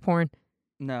you watch porn.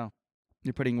 No,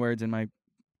 you're putting words in my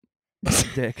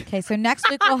dick. Okay, so next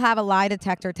week we'll have a lie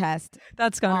detector test.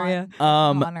 That's on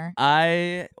Um, Connor.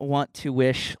 I want to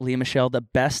wish Leah Michelle the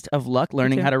best of luck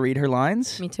learning too. how to read her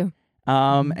lines. Me too.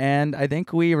 And I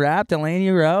think we wrapped. Delaney,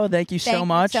 Rowe, thank you so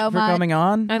much for coming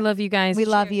on. I love you guys. We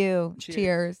love you.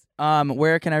 Cheers.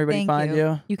 Where can everybody find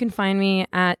you? You can find me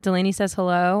at Delaney Says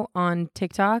Hello on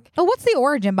TikTok. Oh, what's the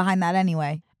origin behind that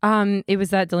anyway? It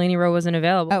was that Delaney Rowe wasn't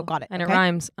available. Oh, got it. And Okay. it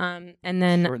rhymes. And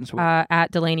then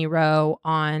at Delaney Rowe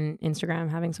on Instagram,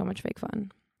 having so much fake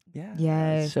fun. Yeah.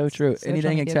 Yes. So true. So Anything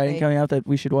trying to get exciting big. coming out that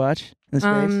we should watch in the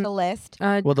space? The list.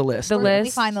 Well, the list. The Where did we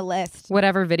list. find the list.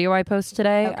 Whatever video I post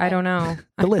today, Okay. I don't know.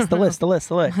 The list.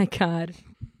 Oh my God.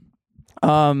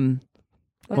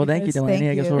 Well, thank you, Delaney.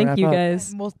 Thank I guess you. we'll Thank wrap you up.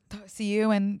 guys. We'll see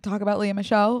you and talk about Leah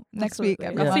Michelle next week.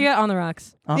 Absolutely. I'll see you on the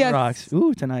rocks. On the rocks.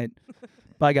 Ooh, tonight.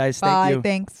 Bye, guys. Bye. Thank you.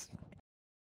 Thanks.